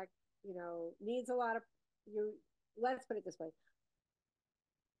isn't that, you know, needs a lot of you. Let's put it this way: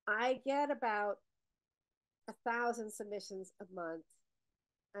 I get about 1,000 submissions a month,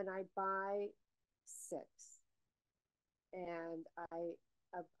 and I buy 6. And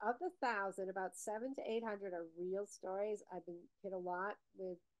of the 1,000, about 700 to 800 are real stories. I've been hit a lot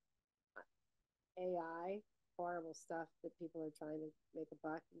with AI, horrible stuff that people are trying to make a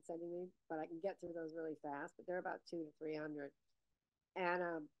buck and sending me, but I can get through those really fast. But they're about 200 to 300,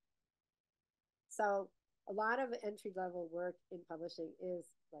 and so a lot of entry level work in publishing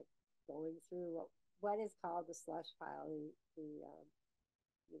is like going through what is called the slush pile,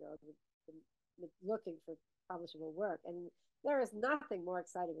 looking for publishable work. And there is nothing more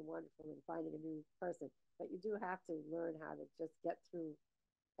exciting and wonderful than finding a new person, but you do have to learn how to just get through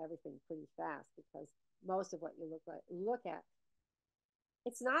everything pretty fast, because most of what you look at,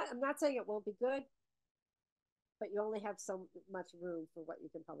 I'm not saying it won't be good, but you only have so much room for what you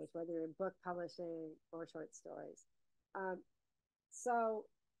can publish, whether you're in book publishing or short stories.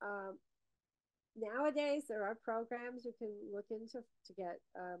 Nowadays, there are programs you can look into to get,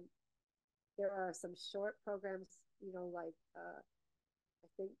 there are some short programs, you know, like I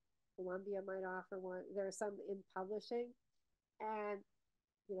think Columbia might offer one. There are some in publishing, and,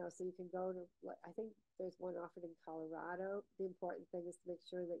 you know, so you can go to, I think there's one offered in Colorado. The important thing is to make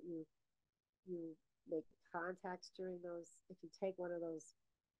sure that you make contacts during those. If you take one of those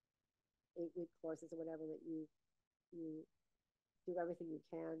 8-week courses or whatever, that you do everything you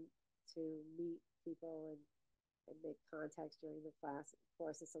can to meet people and make contacts during the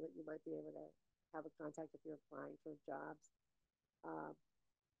courses, so that you might be able to have a contact if you're applying for jobs.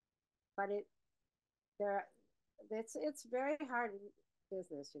 But it's very hard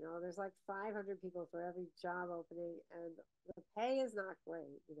business, you know. There's like 500 people for every job opening, and the pay is not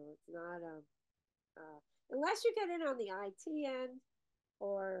great. You know, it's not unless you get in on the IT end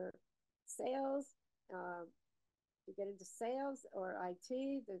or sales. You get into sales or IT,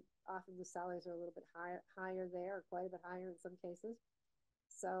 often the salaries are a little bit higher there, or quite a bit higher in some cases.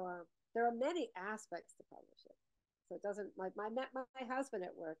 So there are many aspects to publishing. So it doesn't, like, I met my husband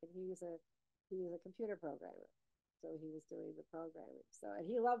at work, and he was a computer programmer. So he was doing the programming. So, and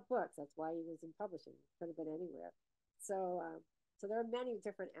he loved books. That's why he was in publishing. Could have been anywhere. So there are many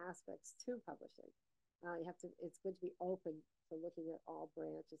different aspects to publishing. It's good to be open to looking at all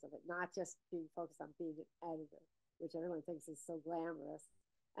branches of it, not just being focused on being an editor, which everyone thinks is so glamorous.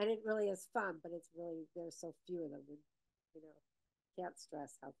 And it really is fun, but it's really, there's so few of them. And, you know, can't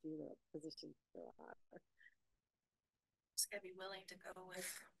stress how few positions there are. Just gotta be willing to go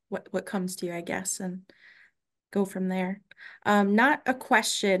with what comes to you, I guess, and go from there. Not a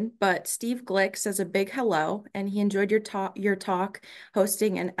question, but Steve Glick says a big hello, and he enjoyed your talk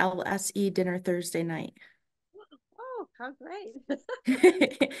hosting an LSE dinner Thursday night. Oh, how great.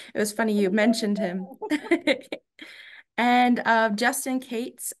 It was funny you mentioned him. And Justin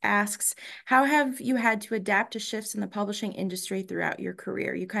Cates asks, how have you had to adapt to shifts in the publishing industry throughout your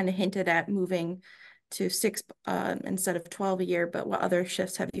career? You kind of hinted at moving to 6 instead of 12 a year, but what other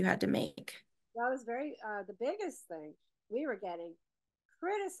shifts have you had to make? That was the biggest thing. We were getting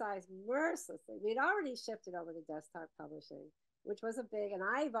criticized mercilessly. We'd already shifted over to desktop publishing, which was a big, and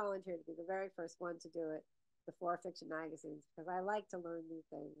I volunteered to be the very first one to do it before fiction magazines, because I like to learn new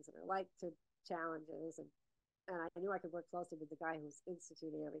things and I like to challenges, and I knew I could work closely with the guy who was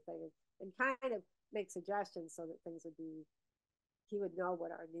instituting everything, and kind of make suggestions so that things would be, he would know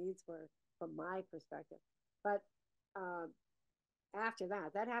what our needs were from my perspective. But after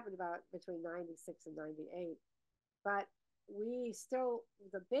that, that happened about between 96 and 98. But we still,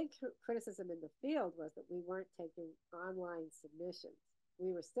 the big criticism in the field was that we weren't taking online submissions.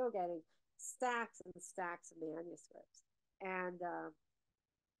 We were still getting stacks and stacks of manuscripts. And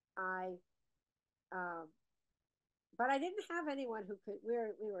but I didn't have anyone who could,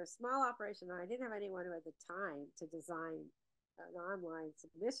 we were a small operation, and I didn't have anyone who had the time to design an online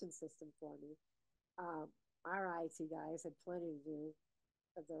submission system for me. Our IT guys had plenty to do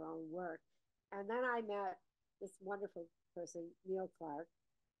of their own work. And then I met this wonderful person, Neil Clark,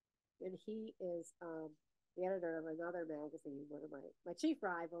 and he is the editor of another magazine, one of my chief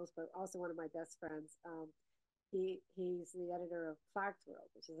rivals, but also one of my best friends. He's the editor of Clark's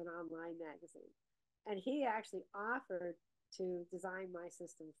World, which is an online magazine. And he actually offered to design my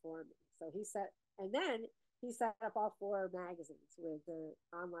system for me. So he set up all 4 magazines with the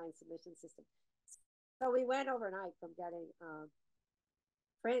online submission system. So we went overnight from getting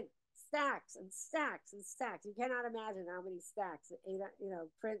print stacks and stacks and stacks. You cannot imagine how many stacks,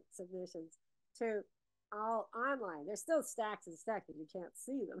 print submissions, to all online. There's still stacks and stacks, but you can't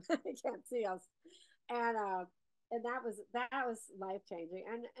see them. You can't see us. And that was life changing.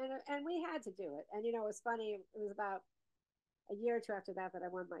 And we had to do it. And it was funny. It was about a year or two after that I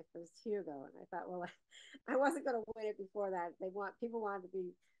won my first Hugo, and I thought, well, I wasn't going to win it before that. People wanted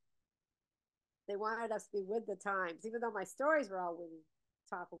us to be with the times, even though my stories were all winning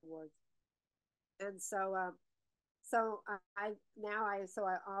top awards. And so all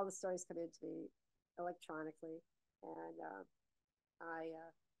the stories come into me electronically, and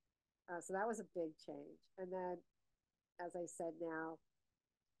so that was a big change. And then, as I said, now,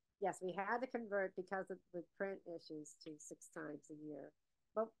 yes, we had to convert because of the print issues to 6 times a year.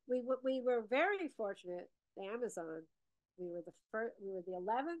 But we were very fortunate. Amazon, we were the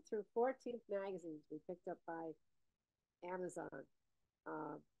 11th through 14th magazines we picked up by Amazon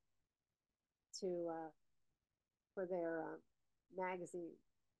for their magazine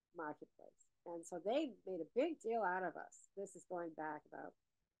marketplace. And so they made a big deal out of us. This is going back about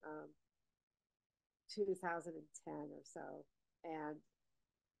 2010 or so. And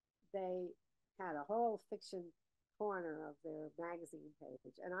they had a whole fiction corner of their magazine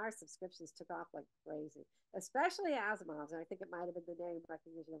page, and our subscriptions took off like crazy, especially Asimov's. And I think it might have been the name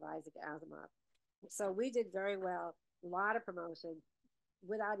recognition of Isaac Asimov. So we did very well, a lot of promotion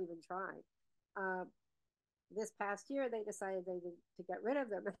without even trying. This past year, they decided to get rid of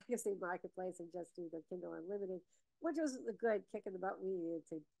their magazine marketplace and just do the Kindle Unlimited, which was a good kick in the butt. We needed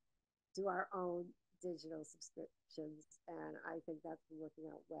to do our own digital subscriptions, and I think that's been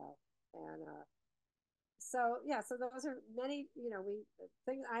working out well. And so those are many,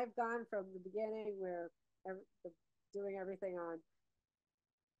 things. I've gone from the beginning where doing everything on,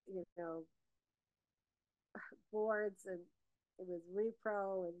 boards, and it was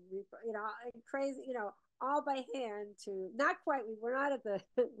repro and crazy, all by hand, to not quite, we were not at the,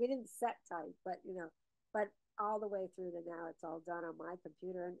 we didn't set type, but all the way through to now it's all done on my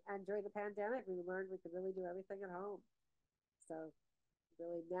computer. And during the pandemic, we learned we could really do everything at home. So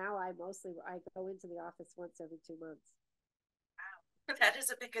really now I go into the office once every 2 months. Wow, that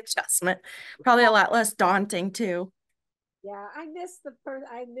is a big adjustment. Probably a lot less daunting too. Yeah, I miss the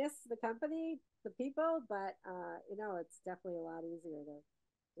company, the people, but it's definitely a lot easier to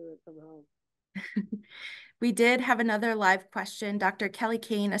do it from home. We did have another live question. Dr. Kelly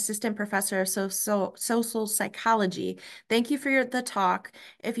Kane, Assistant Professor of Social Psychology. Thank you for the talk.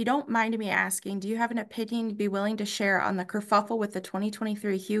 If you don't mind me asking, do you have an opinion you'd be willing to share on the kerfuffle with the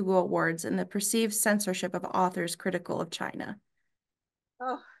 2023 Hugo Awards and the perceived censorship of authors critical of China?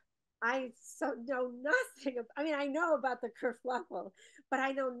 Oh, I know nothing. I know about the kerfuffle, but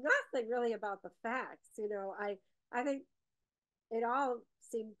I know nothing really about the facts. I think it all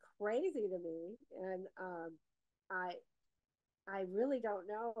seemed crazy to me, and I really don't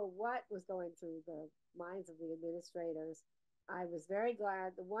know what was going through the minds of the administrators. I was very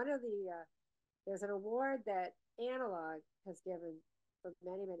glad that there's an award that Analog has given for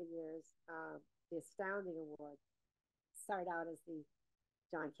many, many years, the Astounding Award, started out as the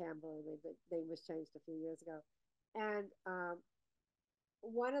John Campbell, and the name was changed a few years ago. And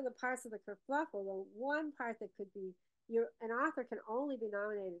one of the parts of the kerfluffle, the one part that could be, an author can only be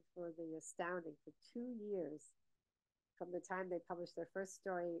nominated for the Astounding for 2 years from the time they publish their first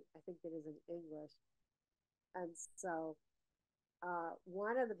story, I think it is in English. And so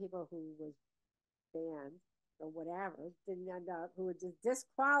one of the people who was banned or whatever, didn't end up, who was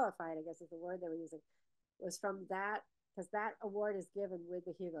disqualified, I guess is the word they were using, was from that, because that award is given with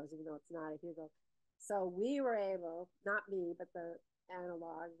the Hugos, even though it's not a Hugo. So we were able, not me, but the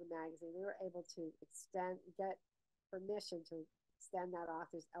analog, the magazine, we were able to get permission to extend that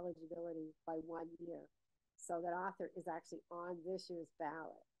author's eligibility by 1 year. So that author is actually on this year's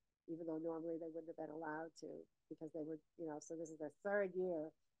ballot, even though normally they wouldn't have been allowed to, because they would, so this is their 3rd year,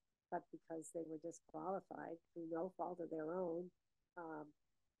 but because they were disqualified through no fault of their own.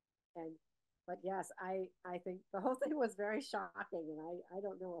 But yes, I think the whole thing was very shocking, and I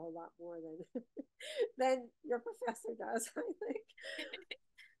don't know a whole lot more than than your professor does, I think.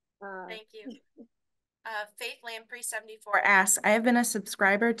 Thank you. Faith Lamprey 74 asks, I have been a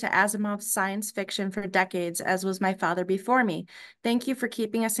subscriber to Asimov's science fiction for decades, as was my father before me. Thank you for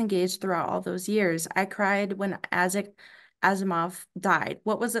keeping us engaged throughout all those years. I cried when Asimov died.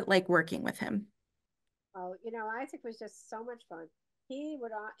 What was it like working with him? Oh, Isaac was just so much fun. He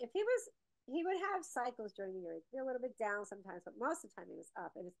would, he would have cycles during the year. He'd be a little bit down sometimes, but most of the time he was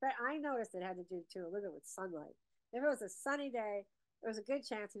up. And I noticed it had to do too a little bit with sunlight. If it was a sunny day, there was a good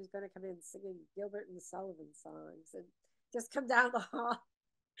chance he was going to come in singing Gilbert and Sullivan songs and just come down the hall.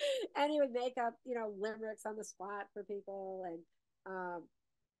 And he would make up, limericks on the spot for people. And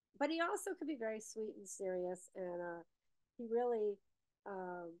but he also could be very sweet and serious. And he really,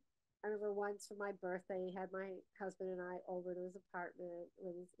 I remember once for my birthday, he had my husband and I over to his apartment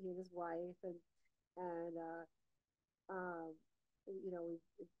with he and his wife, and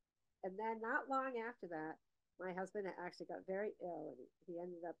and then not long after that, my husband actually got very ill, and he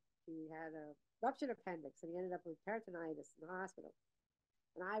had a ruptured appendix, and he ended up with peritonitis in the hospital.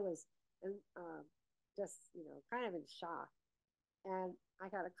 And I was just, kind of in shock. And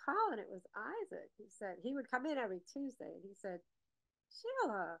I got a call, and it was Isaac. He said he would come in every Tuesday, and he said,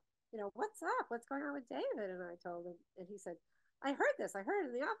 Sheila, what's up? What's going on with David? And I told him, and he said, I heard this. I heard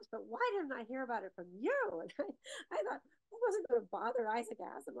it in the office, but why didn't I hear about it from you? And I thought, I wasn't going to bother Isaac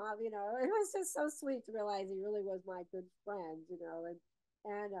Asimov, It was just so sweet to realize he really was my good friend,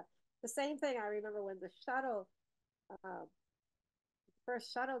 And the same thing, I remember when the shuttle,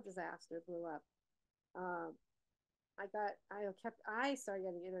 first shuttle disaster blew up. I started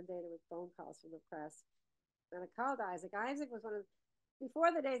getting inundated with phone calls from the press. And I called Isaac. Isaac was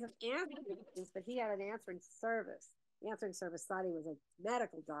before the days of answering, but he had an answering service. The answering service thought he was a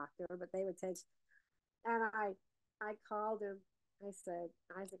medical doctor, but they would take, and I called him. I said,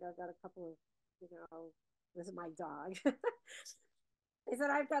 Isaac, I've got a couple of, this is my dog. He said,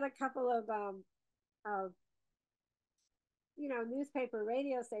 I've got a couple of newspaper,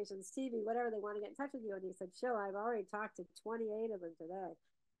 radio stations, TV, whatever, they want to get in touch with you. And he said, Sheila, I've already talked to 28 of them today.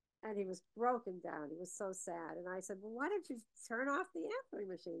 And he was broken down. He was so sad. And I said, well, why don't you turn off the answering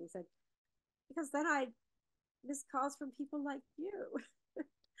machine? He said, because then I miss calls from people like you.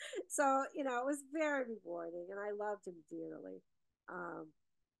 So, it was very rewarding, and I loved him dearly.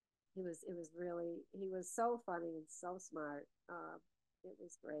 He was so funny and so smart. It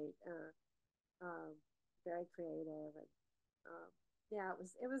was great. Very creative. And yeah,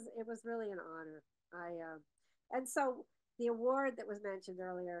 it was really an honor. And so the award that was mentioned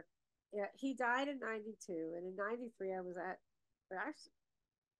earlier, he died in 92, and in 93 I was actually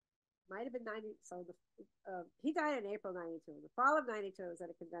might have been 90. So he died in April 92. In the fall of 92, I was at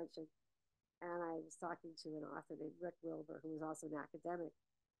a convention, and I was talking to an author named Rick Wilber, who was also an academic.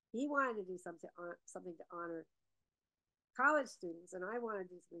 He wanted to do something to honor college students, and I wanted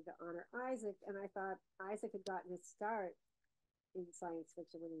to do something to honor Isaac. And I thought Isaac had gotten his start in science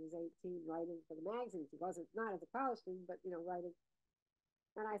fiction when he was 18, writing for the magazines. He wasn't, not as a college student, but writing.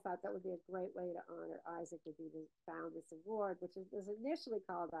 And I thought that would be a great way to honor Isaac, would be to found this award, which was initially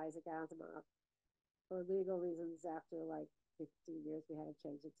called Isaac Asimov. For legal reasons, after like 15 years, we had to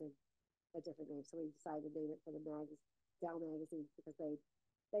change it to a different name. So we decided to name it for the Dell Magazines, because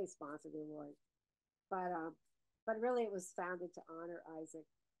they sponsored the award. But really, it was founded to honor Isaac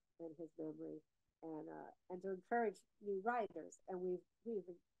and his memory, and to encourage new writers. And we've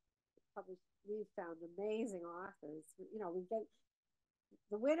found amazing authors.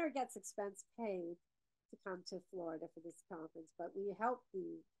 The winner gets expense paid to come to Florida for this conference, but we help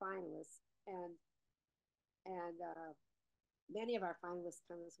the finalists, and many of our finalists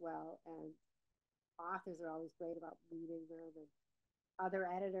come as well. And authors are always great about reading them, and other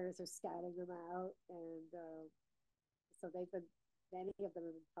editors are scouting them out, and so many of them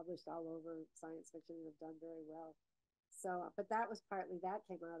have been published all over science fiction and have done very well. So, but that was partly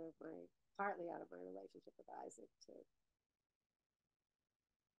came partly out of my relationship with Isaac too.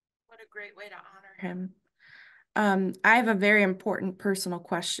 What a great way to honor him. I have a very important personal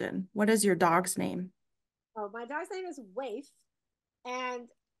question. What is your dog's name? Oh, my dog's name is Waif, and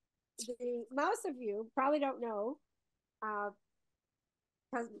most of you probably don't know,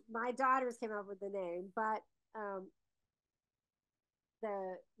 because my daughters came up with the name, but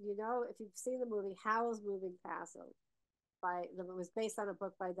if you've seen the movie Howl's Moving Castle, it was based on a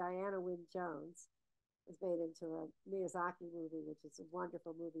book by Diana Wynne Jones. It was made into a Miyazaki movie, which is a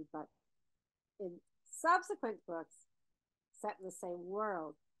wonderful movie, but in subsequent books set in the same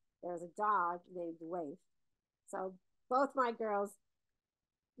world, there's a dog named Waif. So both my girls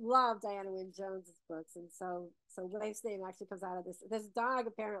love Diana Wynne Jones's books, and so Waif's name actually comes out of this. This dog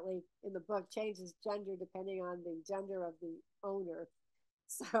apparently in the book changes gender depending on the gender of the owner.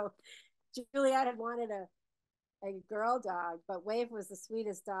 So Juliet had wanted a girl dog, but Waif was the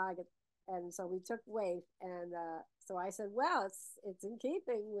sweetest dog, and so we took Waif, and so I said, well, it's in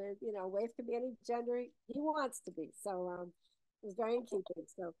keeping with, Waif can be any gender he wants to be. So it was very in keeping.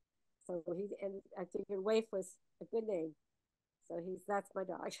 So I figured Waif was a good name. So that's my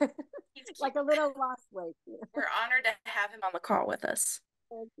dog. Like a little lost Waif. We're honored to have him on the call with us.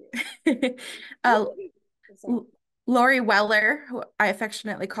 Thank you. Lori Weller, who I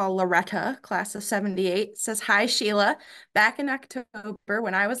affectionately call Loretta, class of 78, says, hi, Sheila. Back in October,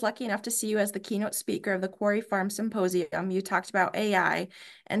 when I was lucky enough to see you as the keynote speaker of the Quarry Farm Symposium, you talked about AI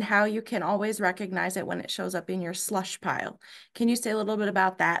and how you can always recognize it when it shows up in your slush pile. Can you say a little bit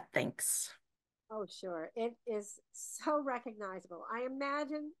about that? Thanks. Oh, sure. It is so recognizable. I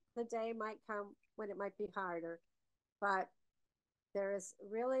imagine the day might come when it might be harder, but there is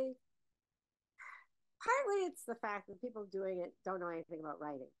really, partly it's the fact that people doing it don't know anything about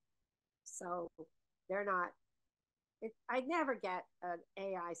writing. So they're not, I never get an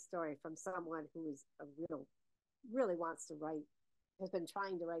AI story from someone who is really wants to write, has been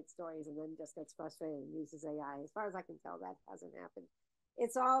trying to write stories and then just gets frustrated and uses AI. As far as I can tell, that hasn't happened.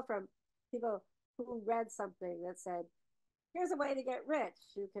 It's all from people who read something that said, here's a way to get rich.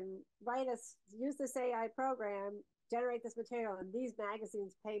 You can use this AI program, generate this material, and these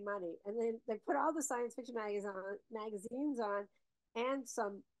magazines pay money. And then they put all the science fiction magazines on and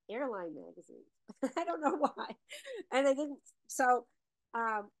some airline magazines. I don't know why. And they didn't. So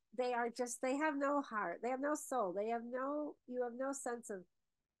they have no heart. They have no soul. You have no sense of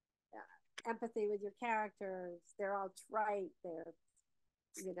empathy with your characters. They're all trite.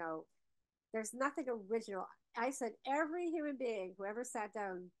 There's nothing original. I said every human being who ever sat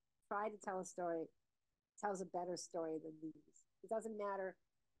down, tried to tell a story, tells a better story than these. It doesn't matter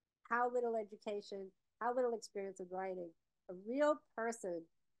how little education, how little experience of writing. A real person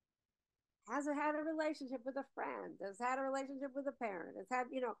has had a relationship with a friend, has had a relationship with a parent,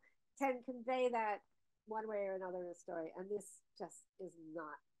 can convey that one way or another in a story. And this just is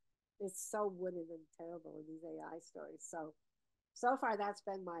not. It's so wooden and terrible in these AI stories. So far, that's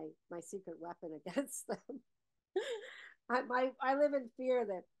been my secret weapon against them. I live in fear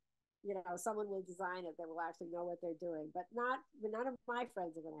that someone will design it that will actually know what they're doing, but none of my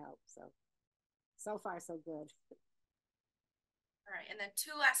friends are going to help. So far, so good. All right, and then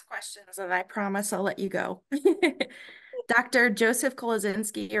two last questions, and I promise I'll let you go. Dr. Joseph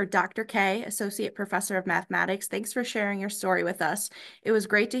Kolazinski, or Dr. K, Associate Professor of Mathematics, thanks for sharing your story with us. It was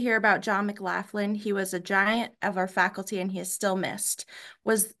great to hear about John McLaughlin. He was a giant of our faculty, and he is still missed.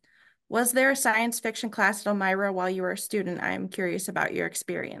 Was there a science fiction class at Elmira while you were a student? I'm curious about your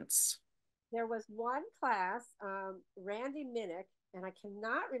experience. There was one class, Randy Minnick, and I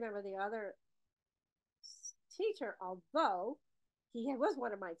cannot remember the other teacher, although he was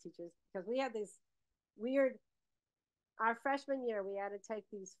one of my teachers, because we had this weird, our freshman year, we had to take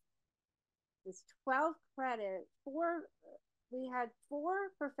this 12 credit, we had 4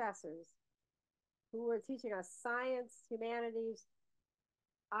 professors who were teaching us science, humanities,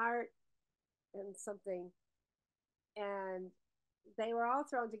 art, and something, and they were all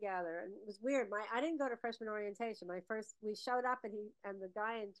thrown together, and it was weird. I didn't go to freshman orientation. We showed up, and the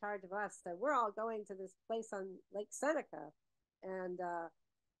guy in charge of us said, we're all going to this place on Lake Seneca, and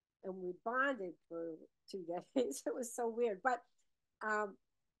we bonded for 2 days. It was so weird, but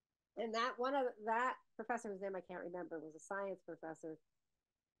and that professor whose name I can't remember was a science professor,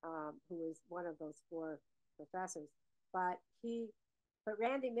 who was one of those 4 professors, but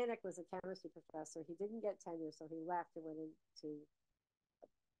Randy Minnick was a chemistry professor. He didn't get tenure, so he left and went into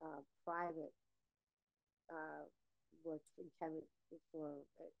private worked in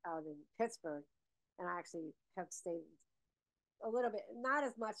out in Pittsburgh, and I actually have stayed a little bit, not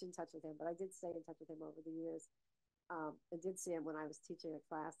as much in touch with him, but I did stay in touch with him over the years. I did see him when I was teaching a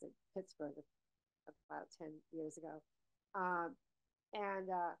class in Pittsburgh about 10 years ago. And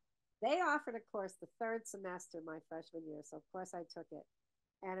they offered a course the third semester my freshman year. So, of course, I took it.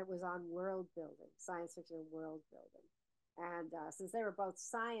 And it was on world building, science fiction and world building. And since they were both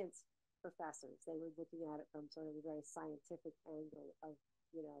science professors, they were looking at it from sort of a very scientific angle of,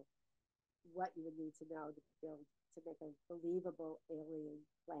 you know, what you would need to know to build, to make a believable alien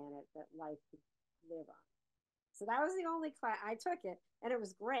planet that life could live on. So that was the only class. I took it, and it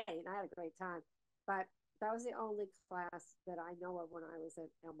was great. I had a great time. But that was the only class that I know of when I was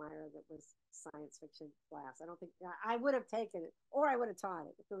at Elmira that was science fiction class. I don't think I would have taken it, or I would have taught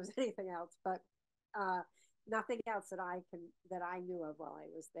it if there was anything else. But nothing else that I knew of while I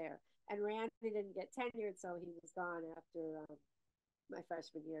was there. And Randy didn't get tenured, so he was gone after my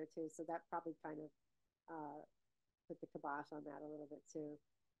freshman year too. So that probably kind of put the kibosh on that a little bit too.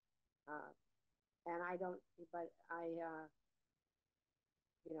 And I don't, but I,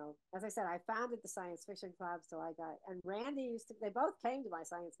 you know, as I said, I founded the science fiction club. So I got, and Randy they both came to my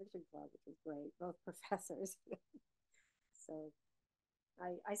science fiction club, which was great, both professors. So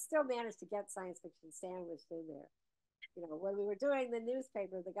I still managed to get science fiction sandwiched in there. You know, when we were doing the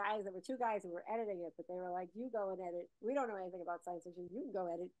newspaper, there were two guys who were editing it, but they were like, you go and edit. We don't know anything about science fiction. You can go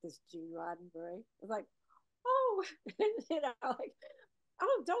edit this Gene Roddenberry. I was like, oh, you know, like,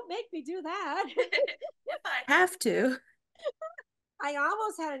 oh, don't make me do that. If I have to. I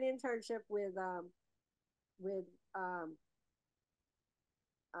almost had an internship with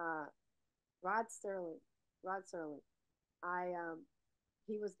Rod Sterling.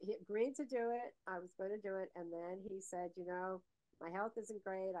 He agreed to do it. I was going to do it, and then he said, you know, my health isn't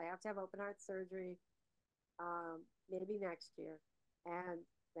great. I have to have open heart surgery, maybe next year. And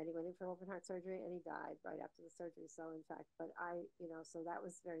then he went in for open heart surgery, and he died right after the surgery. So in fact, but so that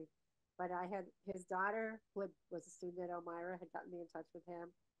was very. But I had his daughter, who was a student at Elmira, had gotten me in touch with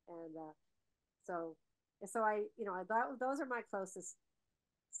him, and so I, you know, I thought those are my closest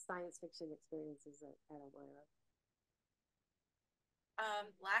science fiction experiences at Elmira.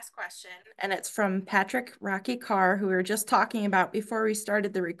 Last question, and it's from Patrick Rocky Carr, who we were just talking about before we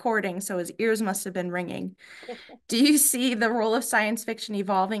started the recording, so his ears must have been ringing. Do you see the role of science fiction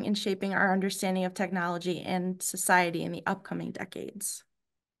evolving and shaping our understanding of technology and society in the upcoming decades?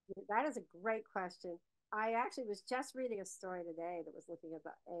 That is a great question. I actually was just reading a story today that was looking at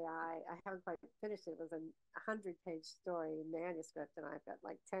the AI. I haven't quite finished it. It was a 100-page story manuscript, and I've got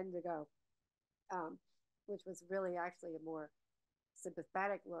like 10 to go, which was really actually a more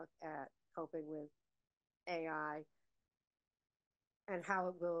sympathetic look at coping with AI and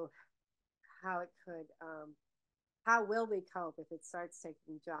how will we cope if it starts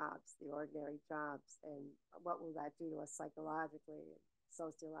taking jobs, the ordinary jobs, and what will that do to us psychologically and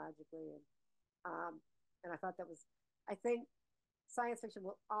sociologically? And I thought I think science fiction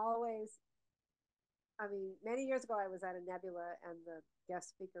will always, I mean, many years ago I was at a nebula and the guest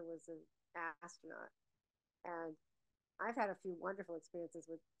speaker was an astronaut, and I've had a few wonderful experiences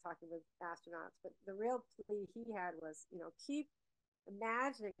with talking with astronauts, but the real plea he had was, you know, keep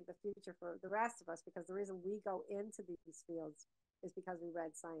imagining the future for the rest of us, because the reason we go into these fields is because we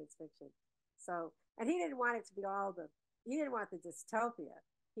read science fiction. So, and he didn't want it to be he didn't want the dystopia.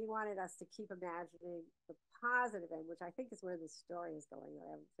 He wanted us to keep imagining the positive end, which I think is where this story is going. I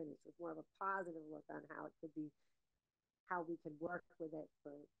haven't finished. It's more of a positive look on how it could be, how we could work with it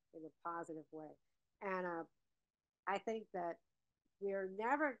in a positive way. And I think that we're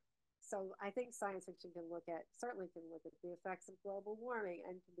never, so I think science fiction certainly can look at the effects of global warming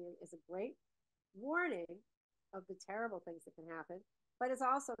and is a great warning of the terrible things that can happen, but it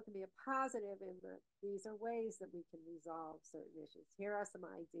also can be a positive in that these are ways that we can resolve certain issues. Here are some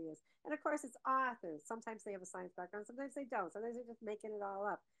ideas. And of course, it's authors. Sometimes they have a science background, sometimes they don't. Sometimes they're just making it all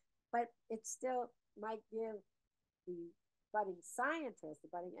up. But it still might give the budding scientist, the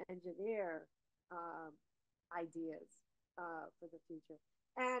budding engineer, ideas for the future.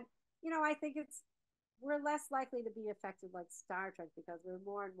 And, you know, I think we're less likely to be affected like Star Trek, because we're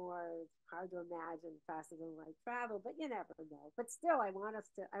more and more, it's hard to imagine faster than light travel, but you never know. But still, I want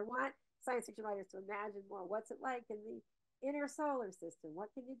science fiction writers to imagine more. What's it like in the inner solar system?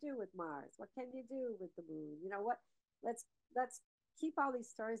 What can you do with Mars? What can you do with the moon? You know what? Let's keep all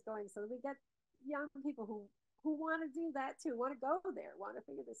these stories going so that we get young people who want to do that too, want to go there, want to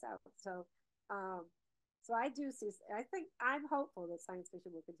figure this out. So I do see, I'm hopeful that science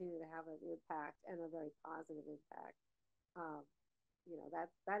fiction will continue to have an impact, and a very positive impact. you know,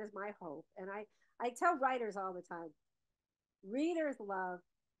 that is my hope. And I tell writers all the time, readers love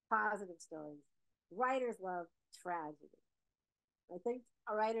positive stories. Writers love tragedy. I think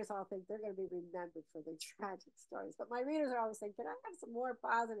our writers all think they're going to be remembered for their tragic stories, but my readers are always saying, can I have some more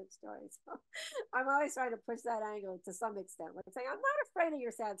positive stories? So I'm always trying to push that angle to some extent. Like saying, I'm not afraid of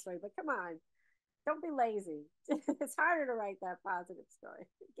your sad story, but come on, don't be lazy. It's harder to write that positive story.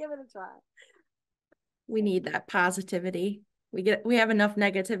 Give it a try. We need that positivity. We have enough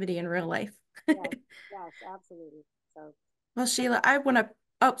negativity in real life. Yes, yes, absolutely. So, well, Sheila, I want to,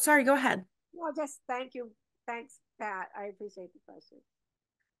 oh, sorry, go ahead. Well, just thank you. Thanks, Pat. I appreciate the question.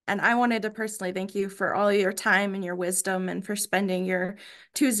 And I wanted to personally thank you for all your time and your wisdom and for spending your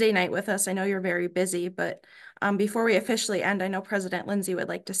Tuesday night with us. I know you're very busy, but before we officially end, I know President Lindsay would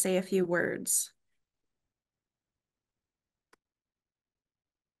like to say a few words.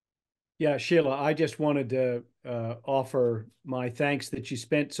 Yeah, Sheila, I just wanted to offer my thanks that you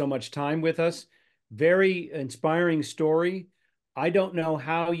spent so much time with us. Very inspiring story. I don't know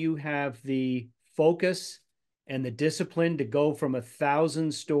how you have the focus and the discipline to go from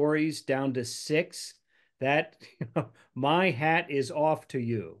 1,000 stories down to 6. That my hat is off to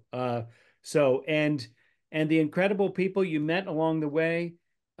you. And the incredible people you met along the way.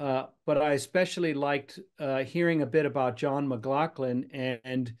 But I especially liked hearing a bit about John McLaughlin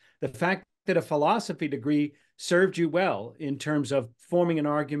and the fact that a philosophy degree served you well in terms of forming an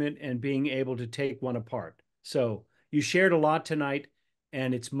argument and being able to take one apart. So you shared a lot tonight,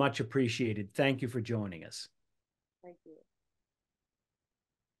 and it's much appreciated. Thank you for joining us. Thank you.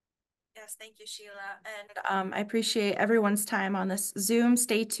 Yes, thank you, Sheila. And I appreciate everyone's time on this Zoom.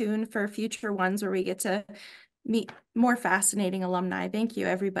 Stay tuned for future ones where we get to meet more fascinating alumni. Thank you,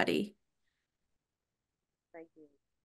 everybody.